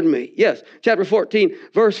 Pardon me. Yes, chapter 14,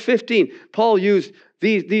 verse 15. Paul used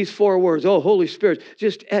these four words. Oh, Holy Spirit,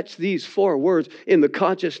 just etch these four words in the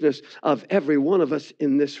consciousness of every one of us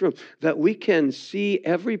in this room, that we can see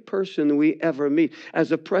every person we ever meet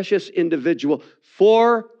as a precious individual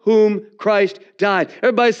for whom Christ died.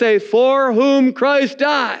 Everybody say, for whom Christ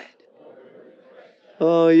died.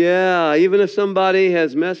 Oh, yeah. Even if somebody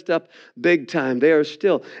has messed up big time, they are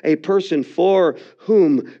still a person for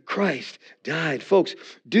whom Christ died. Folks,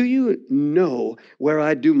 do you know where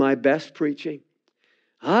I do my best preaching?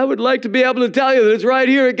 I would like to be able to tell you that it's right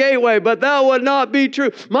here at Gateway, but that would not be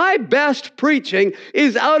true. My best preaching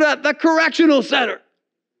is out at the correctional center.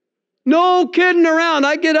 No kidding around.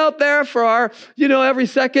 I get out there for our, every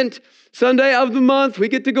second Sunday of the month. We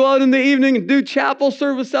get to go out in the evening and do chapel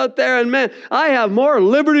service out there. And man, I have more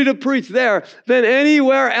liberty to preach there than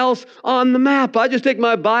anywhere else on the map. I just take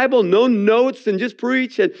my Bible, no notes, and just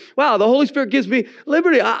preach. And wow, the Holy Spirit gives me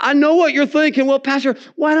liberty. I know what you're thinking. Well, Pastor,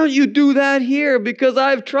 why don't you do that here? Because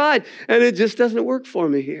I've tried and it just doesn't work for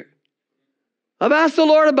me here. I've asked the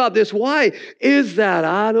Lord about this. Why is that?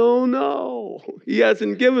 I don't know. He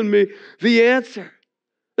hasn't given me the answer.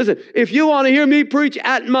 Listen, if you want to hear me preach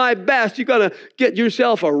at my best, you got to get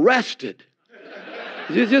yourself arrested.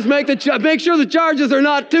 Just make sure the charges are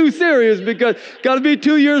not too serious, because got to be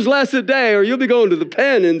 2 years less a day, or you'll be going to the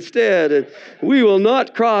pen instead, and we will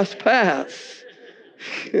not cross paths.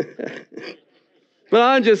 But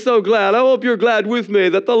I'm just so glad. I hope you're glad with me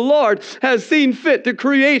that the Lord has seen fit to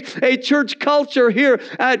create a church culture here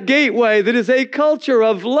at Gateway that is a culture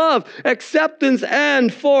of love, acceptance,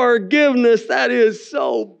 and forgiveness. That is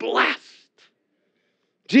so blessed.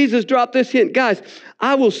 Jesus dropped this hint. Guys,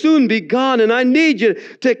 I will soon be gone, and I need you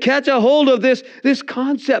to catch a hold of this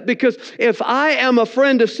concept, because if I am a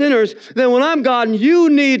friend of sinners, then when I'm gone, you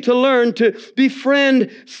need to learn to befriend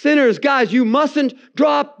sinners. Guys, you mustn't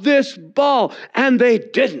drop this ball. And they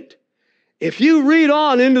didn't. If you read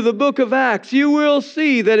on into the book of Acts, you will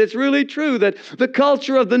see that it's really true that the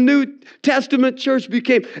culture of the New Testament church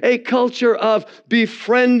became a culture of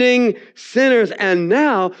befriending sinners. And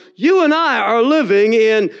now you and I are living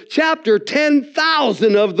in chapter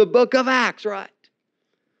 10,000 of the book of Acts, right?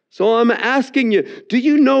 So I'm asking you, do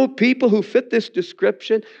you know people who fit this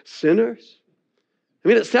description? Sinners? I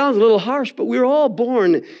mean, it sounds a little harsh, but we're all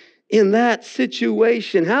born in that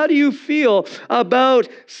situation. How do you feel about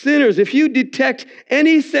sinners? If you detect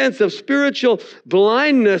any sense of spiritual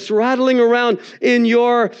blindness rattling around in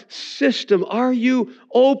your system, are you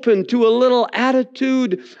open to a little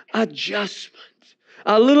attitude adjustment?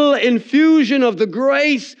 A little infusion of the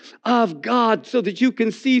grace of God so that you can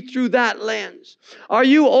see through that lens? Are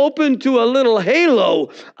you open to a little halo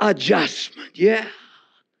adjustment? Yeah.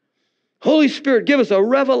 Holy Spirit, give us a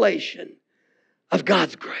revelation of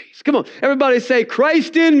God's grace. Come on, everybody say,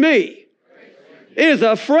 Christ in me is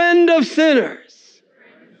a friend of sinners.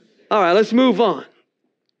 All right, let's move on.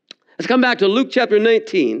 Let's come back to Luke chapter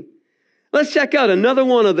 19. Let's check out another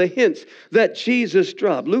one of the hints that Jesus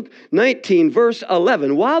dropped. Luke 19, verse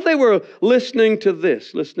 11. While they were listening to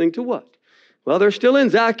this, listening to what? Well, they're still in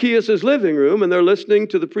Zacchaeus' living room, and they're listening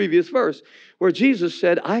to the previous verse where Jesus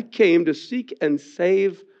said, I came to seek and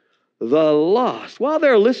save the lost. While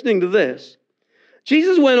they're listening to this,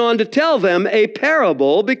 Jesus went on to tell them a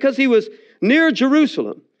parable because he was near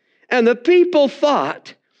Jerusalem. And the people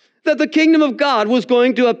thought that the kingdom of God was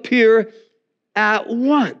going to appear at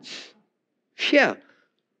once. Yeah.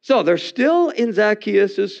 So they're still in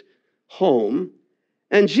Zacchaeus' home.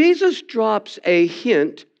 And Jesus drops a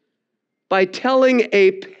hint by telling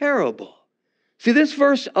a parable. See, this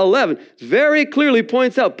verse 11 very clearly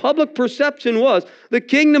points out public perception was the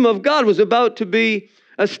kingdom of God was about to be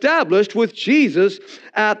established with Jesus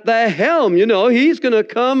at the helm. You know, he's going to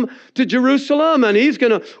come to Jerusalem and he's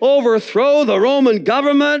going to overthrow the Roman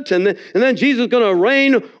government and then Jesus is going to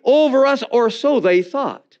reign over us, or so they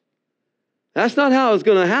thought. That's not how it's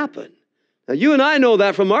going to happen. Now, you and I know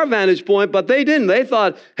that from our vantage point, but they didn't. They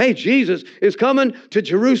thought, hey, Jesus is coming to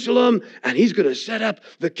Jerusalem and he's going to set up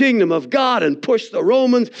the kingdom of God and push the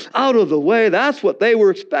Romans out of the way. That's what they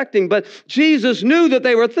were expecting. But Jesus knew that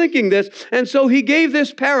they were thinking this, and so he gave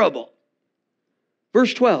this parable.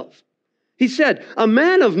 Verse 12, he said, a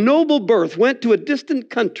man of noble birth went to a distant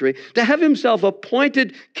country to have himself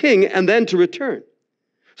appointed king and then to return.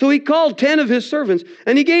 So he called 10 of his servants,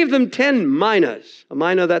 and he gave them 10 minas. A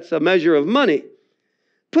mina, that's a measure of money.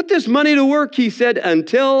 Put this money to work, he said,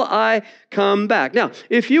 until I come back. Now,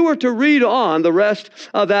 if you were to read on the rest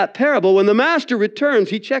of that parable, when the master returns,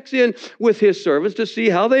 he checks in with his servants to see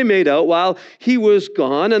how they made out while he was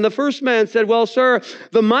gone. And the first man said, well, sir,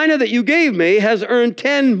 the mina that you gave me has earned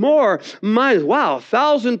 10 more minas. Wow,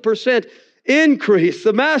 1,000% increase.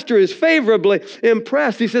 The master is favorably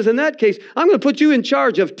impressed. He says, in that case, I'm going to put you in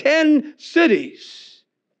charge of 10 cities.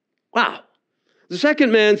 Wow. The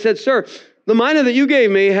second man said, sir, the mina that you gave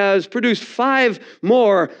me has produced 5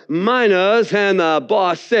 more minas. And the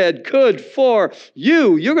boss said, good for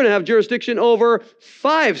you. You're going to have jurisdiction over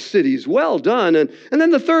 5 cities. Well done. And then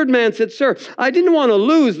the third man said, sir, I didn't want to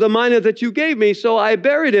lose the mina that you gave me, so I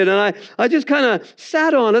buried it. And I just kind of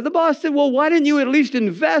sat on it. The boss said, well, why didn't you at least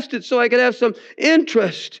invest it so I could have some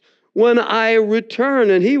interest when I return?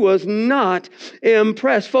 And he was not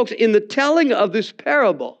impressed. Folks, in the telling of this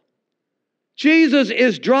parable, Jesus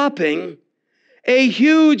is dropping a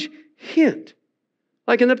huge hint.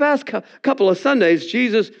 Like in the past couple of Sundays,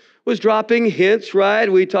 Jesus was dropping hints,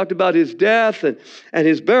 right? We talked about his death and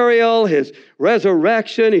his burial, his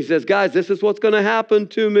resurrection. He says, guys, this is what's going to happen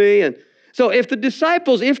to me. And so if the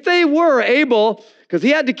disciples, if they were able, because he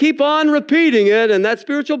had to keep on repeating it, and that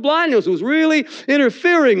spiritual blindness was really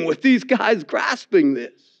interfering with these guys grasping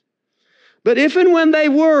this. But if and when they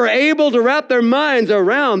were able to wrap their minds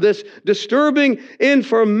around this disturbing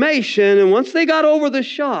information, and once they got over the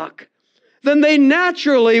shock, then they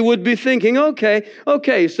naturally would be thinking,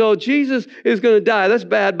 okay, so Jesus is going to die. That's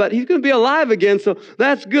bad, but he's going to be alive again, so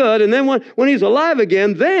that's good. And then when he's alive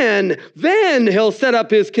again, then he'll set up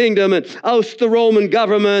his kingdom and oust the Roman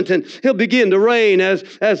government, and he'll begin to reign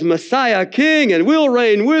as Messiah King, and we'll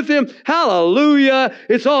reign with him. Hallelujah.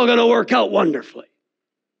 It's all going to work out wonderfully.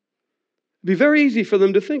 It'd be very easy for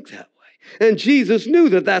them to think that way. And Jesus knew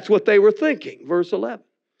that that's what they were thinking. Verse 11.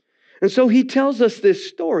 And so he tells us this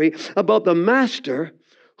story about the master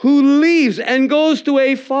who leaves and goes to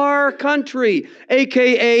a far country,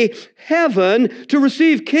 a.k.a. heaven, to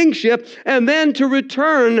receive kingship and then to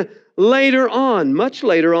return later on, much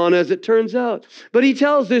later on as it turns out. But he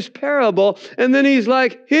tells this parable and then he's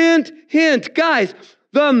like, hint, hint, guys,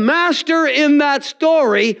 The master in that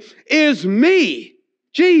story is me,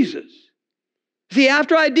 Jesus. See,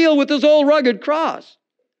 after I deal with this old rugged cross,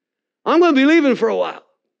 I'm going to be leaving for a while.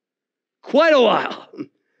 Quite a while.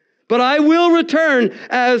 But I will return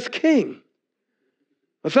as king.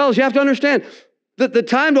 But fellas, you have to understand that the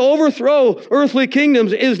time to overthrow earthly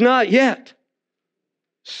kingdoms is not yet.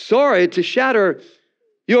 Sorry to shatter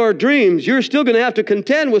your dreams. You're still going to have to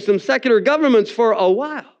contend with some secular governments for a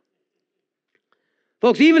while.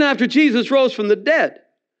 Folks, even after Jesus rose from the dead,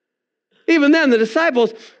 even then the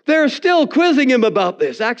disciples, they're still quizzing him about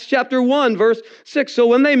this. Acts chapter 1, verse 6. So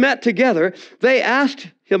when they met together, they asked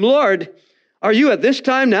him, Lord, are you at this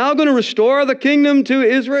time now going to restore the kingdom to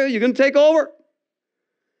Israel? You're going to take over?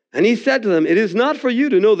 And he said to them, it is not for you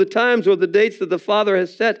to know the times or the dates that the Father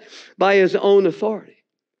has set by his own authority.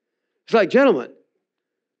 It's like, gentlemen,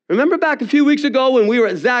 remember back a few weeks ago when we were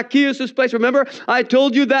at Zacchaeus' place? Remember I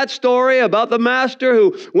told you that story about the master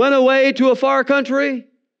who went away to a far country?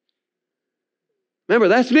 Remember,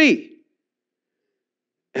 that's me.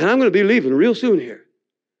 And I'm going to be leaving real soon here.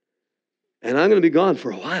 And I'm going to be gone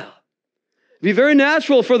for a while. It'd be very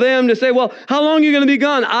natural for them to say, well, how long are you going to be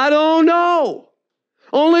gone? I don't know.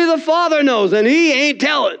 Only the Father knows, and he ain't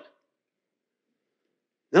telling.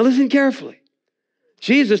 Now listen carefully.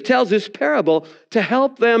 Jesus tells this parable to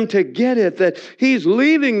help them to get it, that he's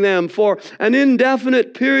leaving them for an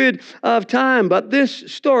indefinite period of time. But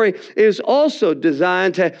this story is also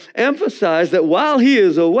designed to emphasize that while he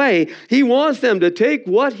is away, he wants them to take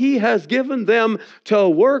what he has given them to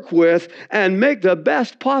work with and make the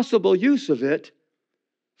best possible use of it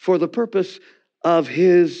for the purpose of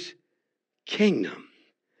his kingdom.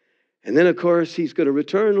 And then, of course, he's going to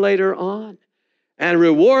return later on and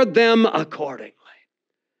reward them accordingly.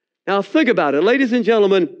 Now, think about it. Ladies and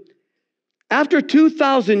gentlemen, after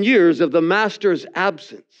 2,000 years of the master's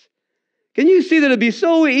absence, can you see that it'd be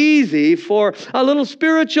so easy for a little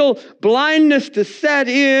spiritual blindness to set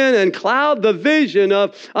in and cloud the vision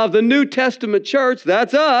of the New Testament church?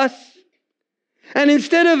 That's us. And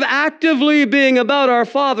instead of actively being about our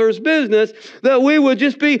Father's business, that we would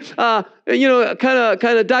just be, kind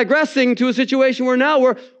of digressing to a situation where now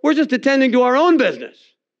we're just attending to our own business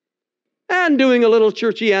and doing a little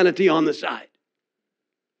churchianity on the side.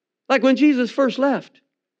 Like when Jesus first left.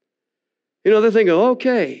 They're thinking,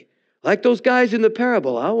 okay, like those guys in the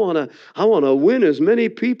parable, I want to win as many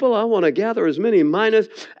people. I want to gather as many minas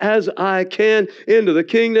as I can into the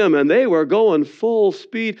kingdom. And they were going full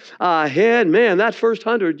speed ahead. Man, that first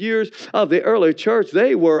 100 years of the early church,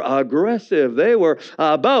 they were aggressive. They were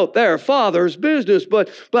about their Father's business.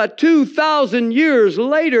 But 2,000 years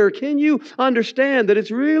later, can you understand that it's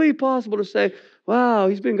really possible to say, wow,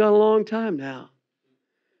 he's been gone a long time now.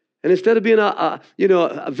 And instead of being,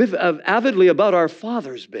 avidly about our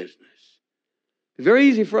Father's business, it's very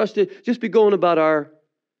easy for us to just be going about our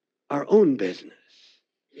own business.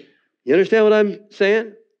 You understand what I'm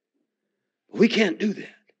saying? We can't do that.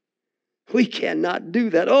 We cannot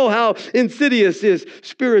do that. Oh, how insidious is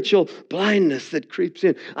spiritual blindness that creeps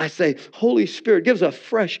in. I say, Holy Spirit, give us a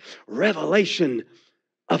fresh revelation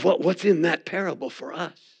of what's in that parable for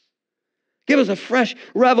us. Give us a fresh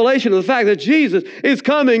revelation of the fact that Jesus is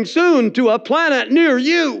coming soon to a planet near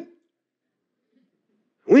you.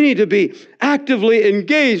 We need to be actively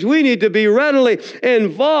engaged. We need to be readily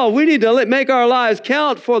involved. We need to make our lives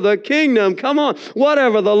count for the kingdom. Come on,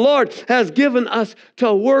 whatever the Lord has given us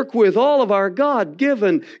to work with, all of our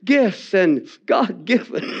God-given gifts and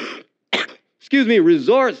God-given,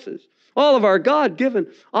 resources, all of our God-given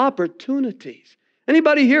opportunities.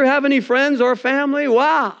 Anybody here have any friends or family?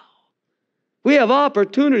 Wow. We have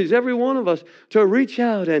opportunities, every one of us, to reach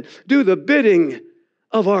out and do the bidding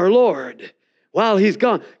of our Lord while he's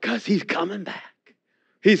gone, because he's coming back.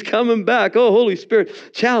 He's coming back. Oh, Holy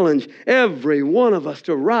Spirit, challenge every one of us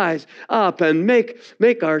to rise up and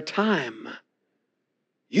make our time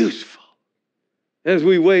useful as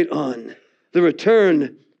we wait on the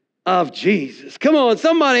return of Jesus. Come on,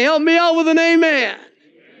 somebody help me out with an amen.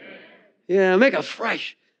 Yeah, make a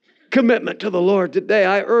fresh commitment to the Lord today.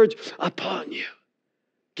 I urge upon you.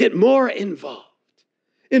 Get more involved.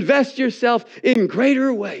 Invest yourself in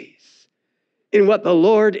greater ways in what the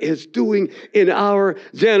Lord is doing in our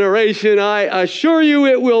generation. I assure you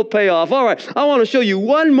it will pay off. All right, I want to show you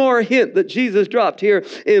one more hint that Jesus dropped here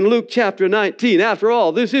in Luke chapter 19. After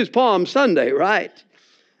all, this is Palm Sunday, right?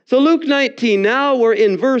 So Luke 19, now we're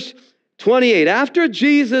in verse 28. After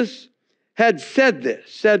Jesus had said this,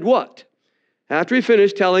 said what? After he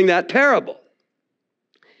finished telling that parable,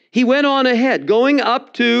 he went on ahead, going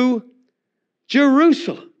up to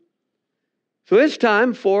Jerusalem. So it's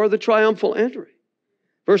time for the triumphal entry.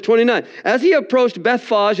 Verse 29, as he approached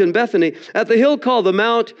Bethphage and Bethany at the hill called the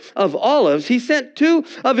Mount of Olives, he sent 2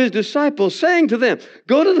 of his disciples, saying to them,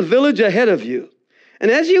 go to the village ahead of you, and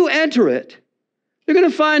as you enter it, you're going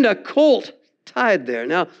to find a colt tied there.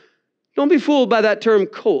 Now, don't be fooled by that term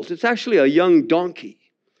colt. It's actually a young donkey.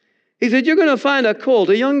 He said, you're going to find a colt,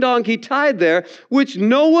 a young donkey tied there, which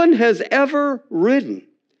no one has ever ridden.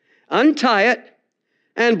 Untie it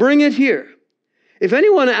and bring it here. If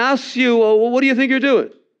anyone asks you, well, what do you think you're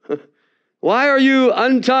doing? Why are you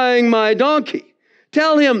untying my donkey?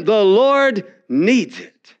 Tell him the Lord needs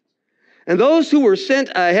it. And those who were sent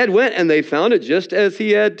ahead went, and they found it just as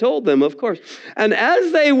he had told them, of course. And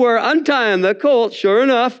as they were untying the colt, sure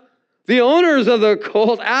enough, the owners of the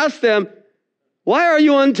colt asked them, why are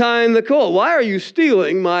you untying the colt? Why are you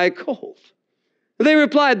stealing my colt? They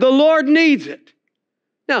replied, the Lord needs it.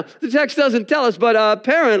 Now, the text doesn't tell us, but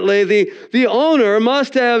apparently the owner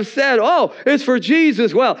must have said, oh, it's for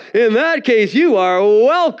Jesus. Well, in that case, you are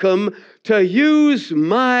welcome to use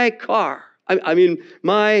my car. I mean,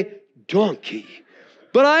 my donkey.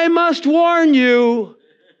 But I must warn you,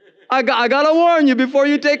 I got to warn you before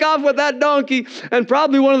you take off with that donkey. And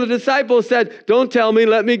probably one of the disciples said, don't tell me,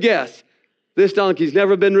 let me guess. This donkey's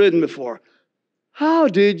never been ridden before. How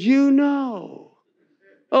did you know?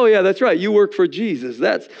 Oh, yeah, that's right. You work for Jesus.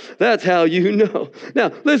 That's how you know.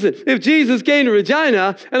 Now, listen, if Jesus came to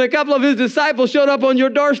Regina and a couple of his disciples showed up on your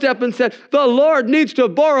doorstep and said, the Lord needs to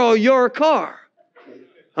borrow your car,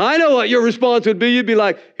 I know what your response would be. You'd be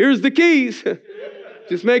like, here's the keys.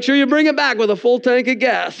 Just make sure you bring it back with a full tank of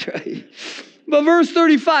gas, right? But verse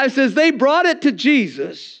 35 says, they brought it to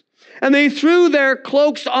Jesus, and they threw their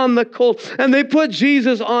cloaks on the colt, and they put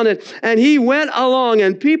Jesus on it, and he went along,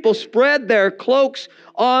 and people spread their cloaks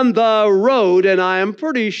on the road. And I am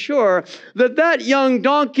pretty sure that young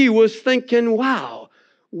donkey was thinking, wow,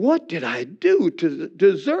 what did I do to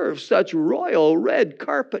deserve such royal red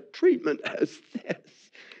carpet treatment as this?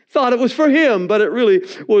 Thought it was for him, but it really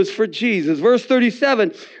was for Jesus. Verse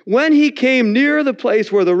 37, when he came near the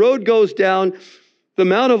place where the road goes down the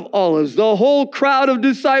Mount of Olives, the whole crowd of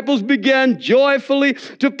disciples began joyfully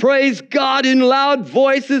to praise God in loud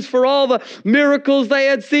voices for all the miracles they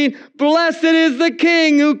had seen. Blessed is the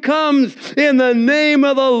King who comes in the name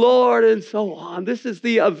of the Lord, and so on. This is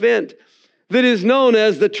the event that is known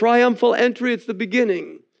as the triumphal entry. It's the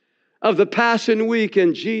beginning of the Passion Week,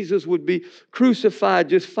 and Jesus would be crucified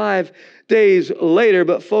just 5 days later.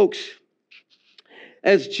 But folks,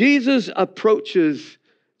 as Jesus approaches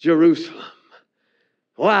Jerusalem,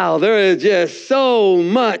 wow, there is just so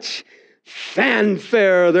much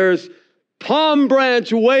fanfare. There's palm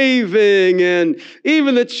branch waving, and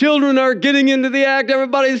even the children are getting into the act.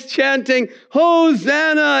 Everybody's chanting,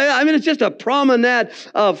 Hosanna. I mean, it's just a promenade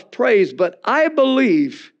of praise. But I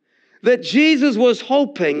believe that Jesus was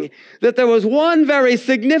hoping that there was one very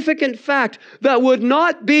significant fact that would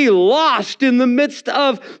not be lost in the midst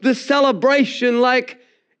of the celebration. Like,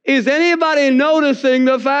 is anybody noticing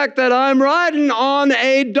the fact that I'm riding on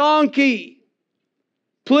a donkey?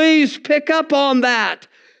 Please pick up on that.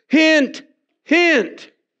 Hint, hint.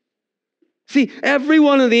 See,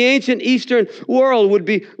 everyone in the ancient Eastern world would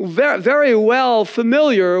be very, very well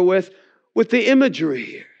familiar with the imagery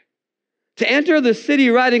here. To enter the city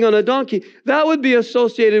riding on a donkey, that would be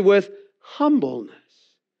associated with humbleness.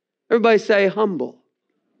 Everybody say humble.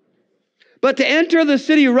 But to enter the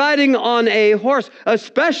city riding on a horse,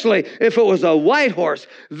 especially if it was a white horse,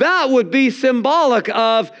 that would be symbolic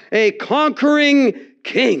of a conquering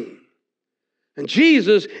king. And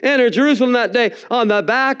Jesus entered Jerusalem that day on the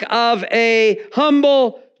back of a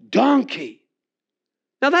humble donkey.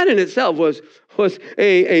 Now that in itself was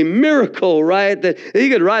a miracle, right? That he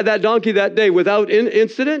could ride that donkey that day without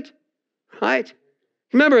incident, right?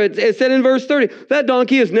 Remember, it said in verse 30, that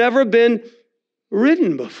donkey has never been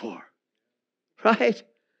ridden before, right?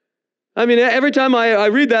 I mean, every time I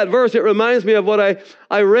read that verse, it reminds me of what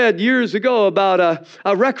I read years ago about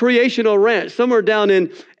a recreational ranch somewhere down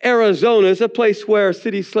in Arizona. It's a place where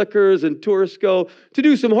city slickers and tourists go to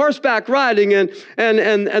do some horseback riding. And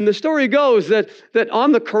the story goes that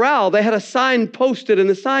on the corral, they had a sign posted, and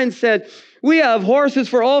the sign said, we have horses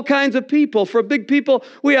for all kinds of people. For big people,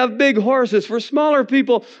 we have big horses. For smaller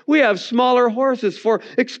people, we have smaller horses. For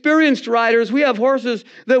experienced riders, we have horses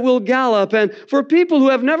that will gallop. And for people who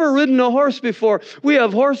have never ridden a horse before, we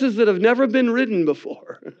have horses that have never been ridden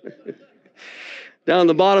before. Down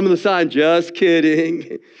the bottom of the sign, just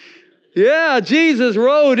kidding. Yeah, Jesus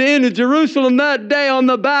rode into Jerusalem that day on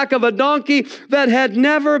the back of a donkey that had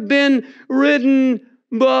never been ridden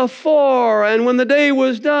before. And when the day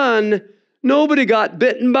was done, Nobody got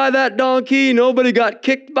bitten by that donkey. Nobody got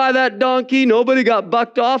kicked by that donkey. Nobody got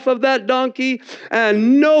bucked off of that donkey.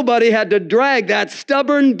 And nobody had to drag that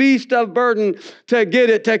stubborn beast of burden to get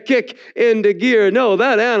it to kick into gear. No,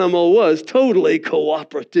 that animal was totally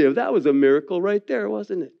cooperative. That was a miracle right there,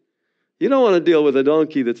 wasn't it? You don't want to deal with a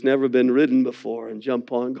donkey that's never been ridden before and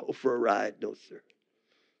jump on, go for a ride. No, sir.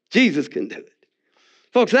 Jesus can do it.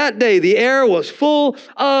 Folks, that day the air was full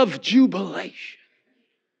of jubilation.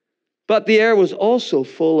 But the air was also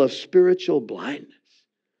full of spiritual blindness.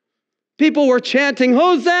 People were chanting,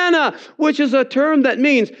 Hosanna, which is a term that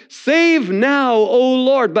means, save now, O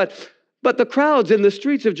Lord. But the crowds in the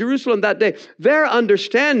streets of Jerusalem that day, their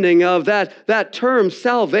understanding of that term,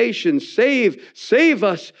 salvation, save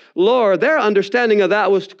us, Lord, their understanding of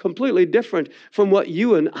that was completely different from what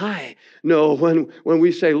you and I know when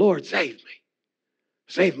we say, Lord, save me.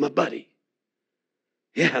 Save my buddy.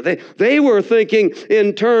 Yeah, they were thinking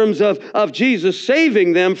in terms of Jesus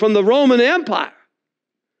saving them from the Roman Empire.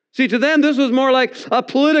 See, to them, this was more like a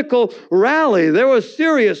political rally. There was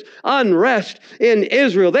serious unrest in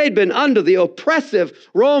Israel. They'd been under the oppressive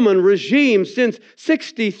Roman regime since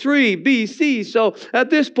 63 BC. So at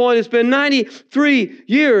this point, it's been 93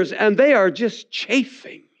 years, and they are just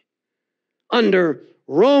chafing under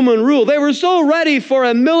Roman rule. They were so ready for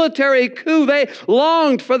a military coup. They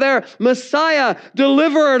longed for their Messiah,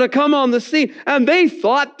 deliverer, to come on the scene. And they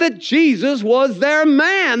thought that Jesus was their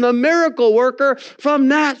man, the miracle worker from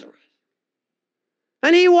Nazareth.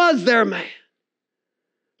 And he was their man.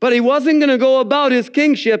 But he wasn't going to go about his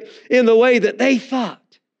kingship in the way that they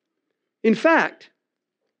thought. In fact,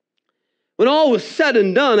 when all was said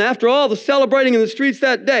and done, after all the celebrating in the streets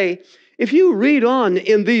that day, if you read on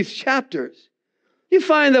in these chapters, you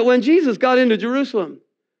find that when Jesus got into Jerusalem,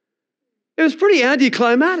 it was pretty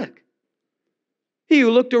anticlimactic. He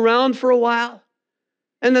looked around for a while,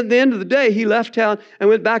 and at the end of the day, he left town and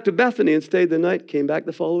went back to Bethany and stayed the night, came back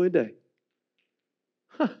the following day.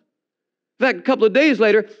 In fact, a couple of days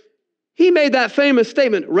later, he made that famous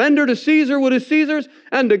statement, render to Caesar what is Caesar's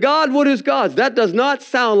and to God what is God's. That does not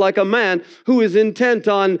sound like a man who is intent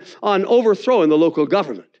on overthrowing the local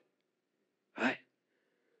government. Right?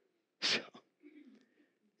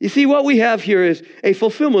 You see, what we have here is a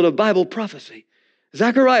fulfillment of Bible prophecy.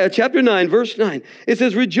 Zechariah chapter 9, verse 9. It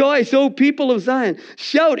says, rejoice, O people of Zion.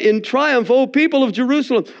 Shout in triumph, O people of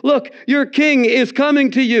Jerusalem. Look, your king is coming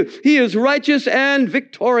to you. He is righteous and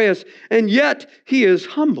victorious, and yet he is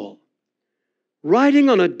humble, riding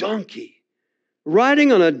on a donkey's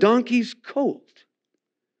colt.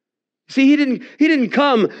 See, he didn't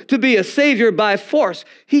come to be a savior by force.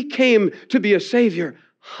 He came to be a savior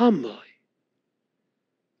humbly,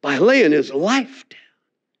 by laying his life down.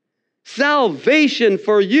 Salvation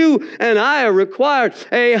for you and I required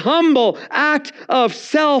a humble act of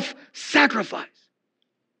self-sacrifice.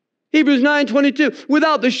 Hebrews 9:22,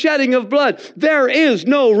 without the shedding of blood, there is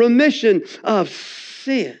no remission of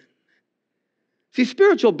sin. See,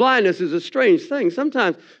 spiritual blindness is a strange thing.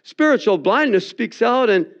 Sometimes spiritual blindness speaks out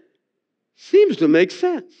and seems to make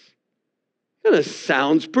sense. Kind of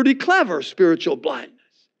sounds pretty clever, spiritual blindness.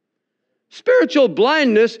 Spiritual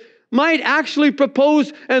blindness might actually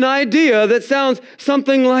propose an idea that sounds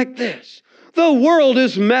something like this. The world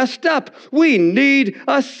is messed up. We need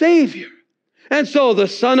a Savior. And so the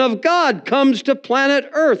Son of God comes to planet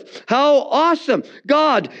Earth. How awesome.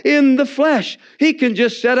 God in the flesh. He can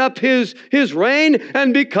just set up his reign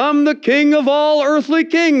and become the King of all earthly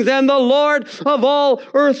kings and the Lord of all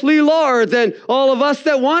earthly lords. And all of us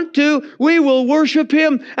that want to, we will worship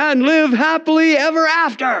him and live happily ever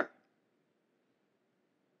after.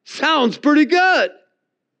 Sounds pretty good.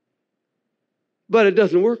 But it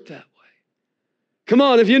doesn't work that way. Come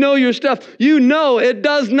on, if you know your stuff, you know it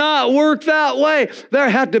does not work that way. There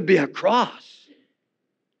had to be a cross.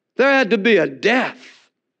 There had to be a death.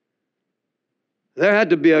 There had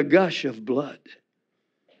to be a gush of blood.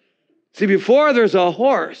 See, before there's a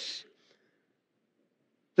horse,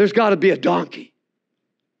 there's got to be a donkey.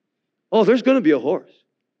 Oh, there's going to be a horse.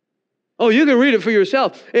 Oh, you can read it for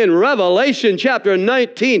yourself in Revelation chapter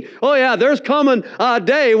 19. Oh yeah, there's coming a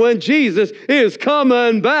day when Jesus is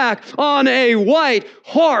coming back on a white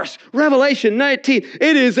horse. Revelation 19.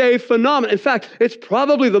 It is a phenomenon. In fact, it's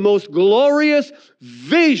probably the most glorious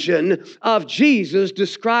vision of Jesus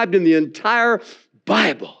described in the entire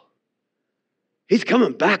Bible. He's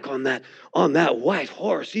coming back on that white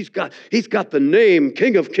horse. He's got the name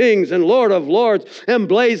King of Kings and Lord of Lords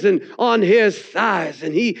emblazoned on his thighs.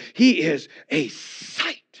 And he is a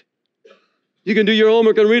sight You can do your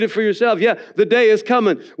homework and read it for yourself. Yeah, the day is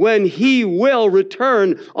coming when he will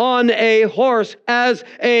return on a horse as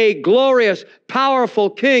a glorious,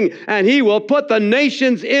 powerful king, and he will put the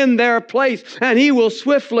nations in their place, and he will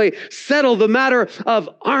swiftly settle the matter of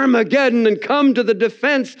Armageddon and come to the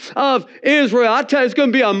defense of Israel. I tell you, it's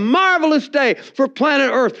going to be a marvelous day for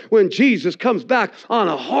planet Earth when Jesus comes back on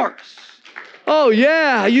a horse. Oh,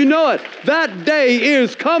 yeah, you know it. That day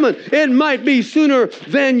is coming. It might be sooner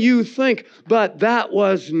than you think, but that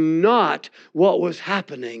was not what was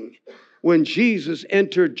happening when Jesus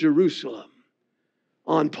entered Jerusalem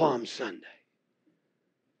on Palm Sunday.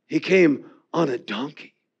 He came on a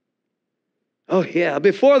donkey. Oh, yeah,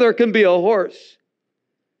 before there can be a horse,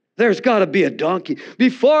 there's got to be a donkey.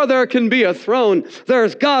 Before there can be a throne,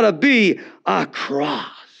 there's got to be a cross.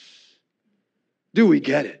 Do we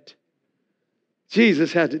get it?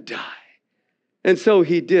 Jesus had to die. And so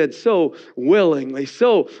he did, so willingly,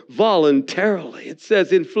 so voluntarily. It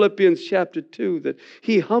says in Philippians chapter 2 that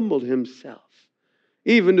he humbled himself,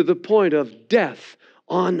 even to the point of death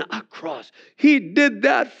on a cross. He did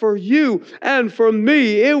that for you and for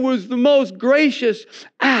me. It was the most gracious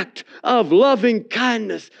act of loving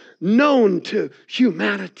kindness known to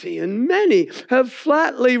humanity. And many have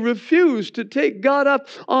flatly refused to take God up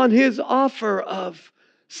on his offer of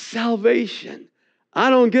salvation. I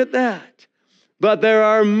don't get that. But there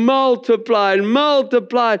are multiplied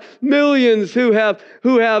millions who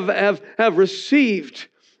have received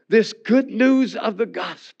this good news of the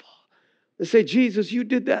gospel. They say, Jesus, you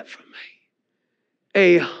did that for me.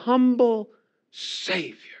 A humble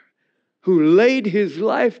Savior who laid his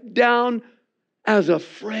life down as a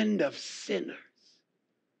friend of sinners.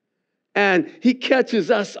 And he catches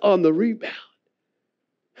us on the rebound.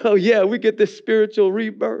 Oh yeah, we get this spiritual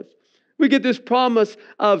rebirth. We get this promise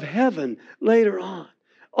of heaven later on.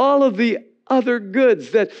 All of the other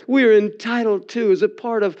goods that we're entitled to as a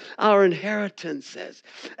part of our inheritance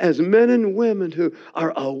as men and women who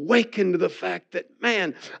are awakened to the fact that,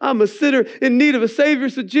 man, I'm a sinner in need of a Savior.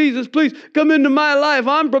 So Jesus, please come into my life.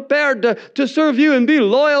 I'm prepared to serve you and be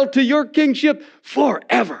loyal to your kingship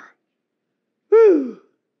forever. Whew.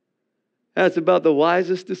 That's about the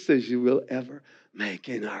wisest decision we'll ever make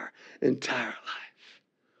in our entire life.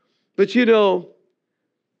 But you know,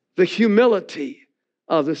 the humility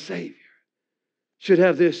of the Savior should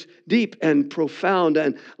have this deep and profound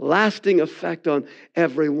and lasting effect on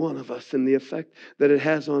every one of us. And the effect that it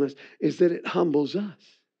has on us is that it humbles us.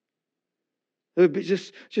 It would be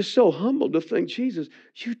just so humbled to think, Jesus,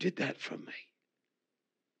 you did that for me.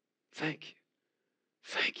 Thank you.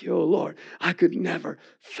 Thank you, oh Lord. I could never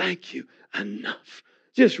thank you enough.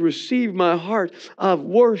 Just receive my heart of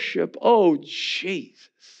worship. Oh, Jesus.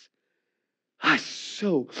 I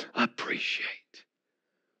so appreciate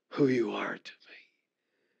who you are to me.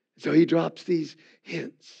 So he drops these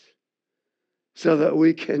hints so that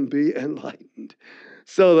we can be enlightened,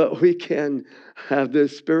 so that we can have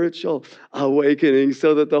this spiritual awakening,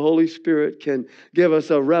 so that the Holy Spirit can give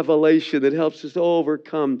us a revelation that helps us to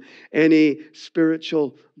overcome any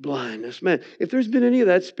spiritual blindness. Man, if there's been any of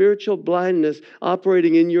that spiritual blindness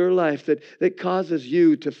operating in your life that causes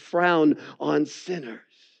you to frown on sinners,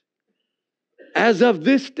 as of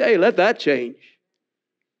this day, let that change.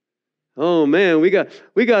 Oh man, we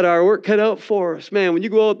got our work cut out for us. Man, when you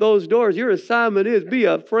go out those doors, your assignment is be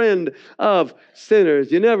a friend of sinners.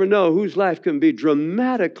 You never know whose life can be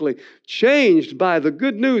dramatically changed by the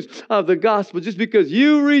good news of the gospel just because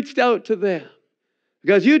you reached out to them.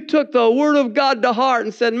 Because you took the word of God to heart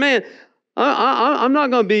and said, man, I'm not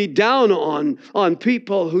going to be down on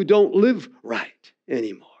people who don't live right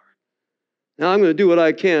anymore. Now I'm going to do what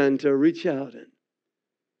I can to reach out and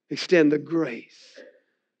extend the grace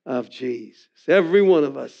of Jesus. Every one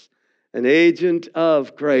of us, an agent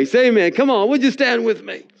of grace. Amen. Come on, would you stand with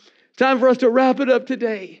me? It's time for us to wrap it up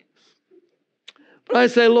today. But I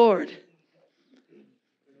say, Lord,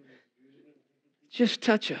 just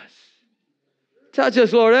touch us. Touch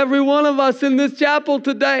us, Lord, every one of us in this chapel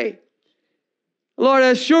today. Lord,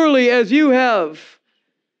 as surely as you have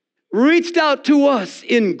reached out to us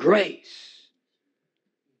in grace.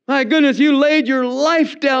 My goodness, you laid your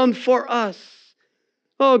life down for us.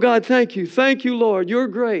 Oh, God, thank you. Thank you, Lord. Your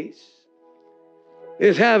grace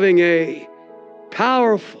is having a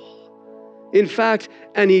powerful, in fact,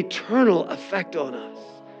 an eternal effect on us.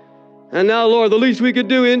 And now, Lord, the least we could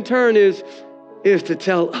do in turn is to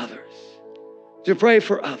tell others, to pray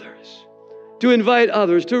for others, to invite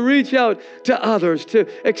others, to reach out to others, to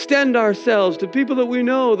extend ourselves to people that we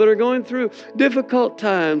know that are going through difficult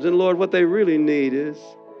times. And Lord, what they really need is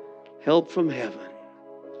help from heaven.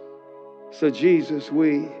 So Jesus,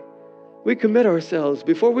 we we commit ourselves.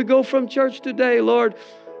 Before we go from church today, Lord,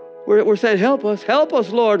 we're saying, help us,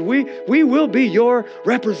 Lord. We will be your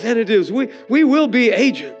representatives. We will be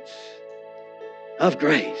agents of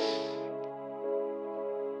grace.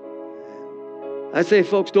 I say,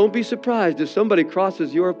 folks, don't be surprised if somebody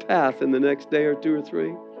crosses your path in the next day or 2 or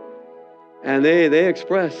 3, and they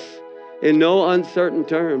express in no uncertain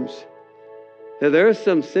terms that there's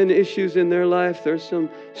some sin issues in their life. There's some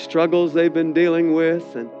struggles they've been dealing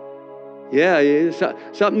with, and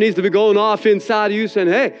something needs to be going off inside of you saying,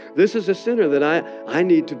 hey, this is a sinner that I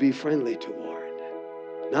need to be friendly toward.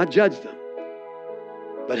 Not judge them,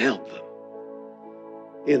 but help them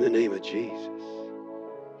in the name of Jesus.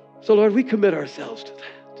 So, Lord, we commit ourselves to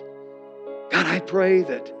that. God, I pray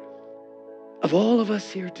that of all of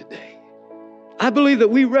us here today, I believe that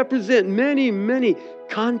we represent many, many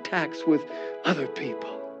contacts with other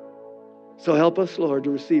people. So help us, Lord,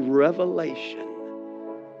 to receive revelation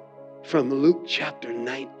from Luke chapter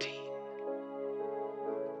 19.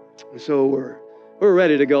 And so we're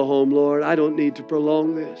ready to go home, Lord. I don't need to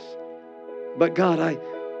prolong this. But God,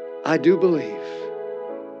 I do believe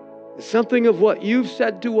something of what you've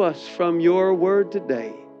said to us from your word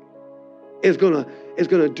today is going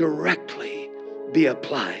to directly be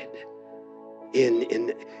applied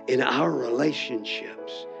in our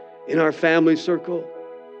relationships, in our family circle,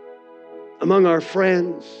 among our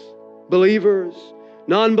friends, believers,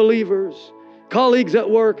 non-believers, colleagues at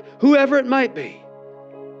work, whoever it might be.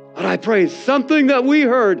 But I pray something that we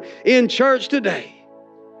heard in church today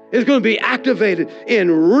is going to be activated in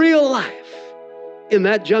real life in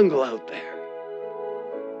that jungle out there.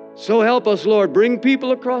 So help us, Lord. Bring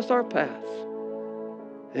people across our path.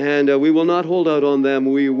 And we will not hold out on them.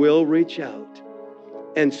 We will reach out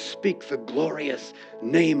and speak the glorious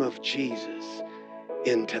name of Jesus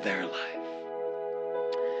into their life.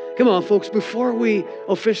 Come on, folks, before we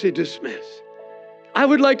officially dismiss, I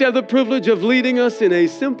would like to have the privilege of leading us in a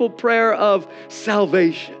simple prayer of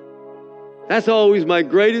salvation. That's always my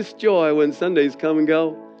greatest joy when Sundays come and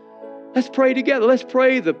go. Let's pray together. Let's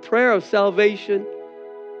pray the prayer of salvation.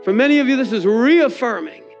 For many of you, this is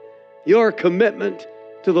reaffirming your commitment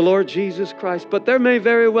to the Lord Jesus Christ. But there may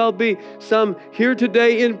very well be some here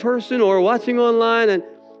today in person or watching online,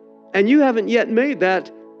 and you haven't yet made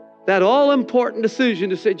that all-important decision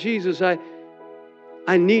to say, Jesus,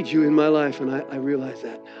 I need you in my life, and I realize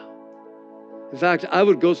that now. In fact, I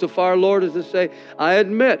would go so far, Lord, as to say, I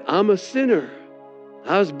admit I'm a sinner.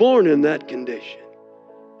 I was born in that condition.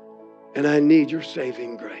 And I need your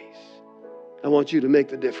saving grace. I want you to make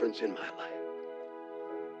the difference in my life.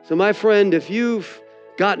 So my friend, if you've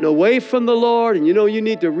gotten away from the Lord and you know you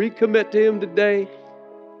need to recommit to Him today,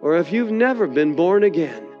 or if you've never been born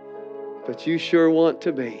again, but you sure want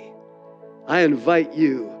to be, I invite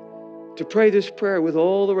you to pray this prayer with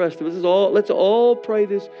all the rest of us. Let's all pray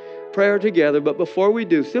this prayer together. But before we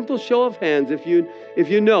do, simple show of hands if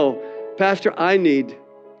you know, Pastor, I need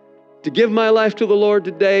to give my life to the Lord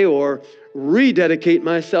today or rededicate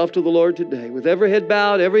myself to the Lord today. With every head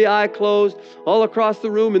bowed, every eye closed, all across the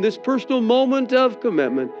room in this personal moment of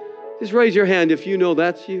commitment, just raise your hand if you know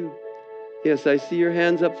that's you. Yes, I see your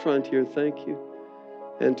hands up front here. Thank you.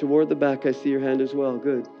 And toward the back, I see your hand as well.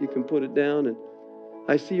 Good. You can put it down. And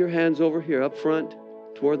I see your hands over here up front,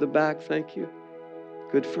 toward the back. Thank you.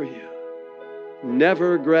 Good for you. Never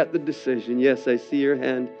regret the decision. Yes, I see your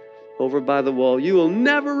hand over by the wall. You will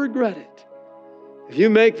never regret it if you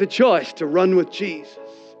make the choice to run with Jesus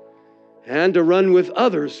and to run with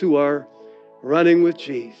others who are running with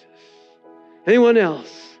Jesus. Anyone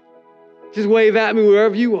else? Just wave at me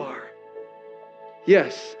wherever you are.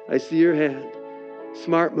 Yes, I see your hand.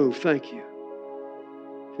 Smart move. Thank you.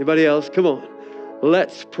 Anybody else? Come on.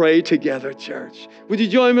 Let's pray together, church. Would you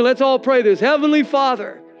join me? Let's all pray this. Heavenly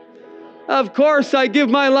Father, of course I give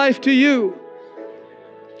my life to you.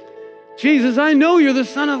 Jesus, I know you're the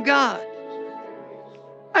Son of God.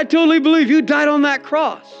 I totally believe you died on that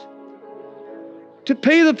cross to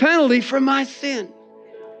pay the penalty for my sin.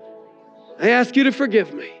 I ask you to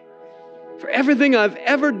forgive me for everything I've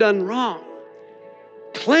ever done wrong.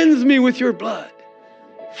 Cleanse me with your blood.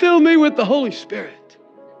 Fill me with the Holy Spirit.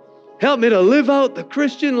 Help me to live out the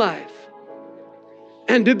Christian life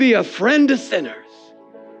and to be a friend to sinners,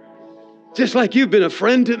 just like you've been a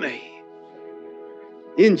friend to me.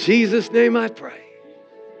 In Jesus' name I pray.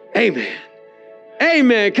 Amen.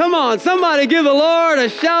 Amen. Come on, somebody give the Lord a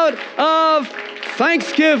shout of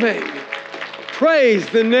thanksgiving. Praise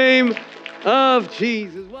the name of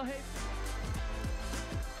Jesus. Well, hey.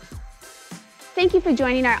 Thank you for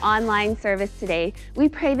joining our online service today. We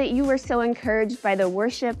pray that you were so encouraged by the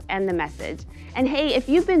worship and the message. And hey, if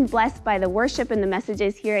you've been blessed by the worship and the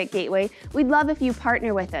messages here at Gateway, we'd love if you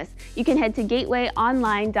partner with us. You can head to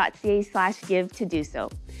gatewayonline.ca/give to do so.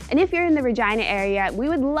 And if you're in the Regina area, we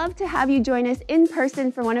would love to have you join us in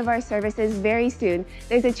person for one of our services very soon.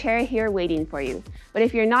 There's a chair here waiting for you. But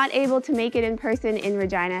if you're not able to make it in person in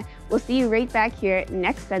Regina, we'll see you right back here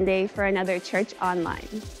next Sunday for another Church Online.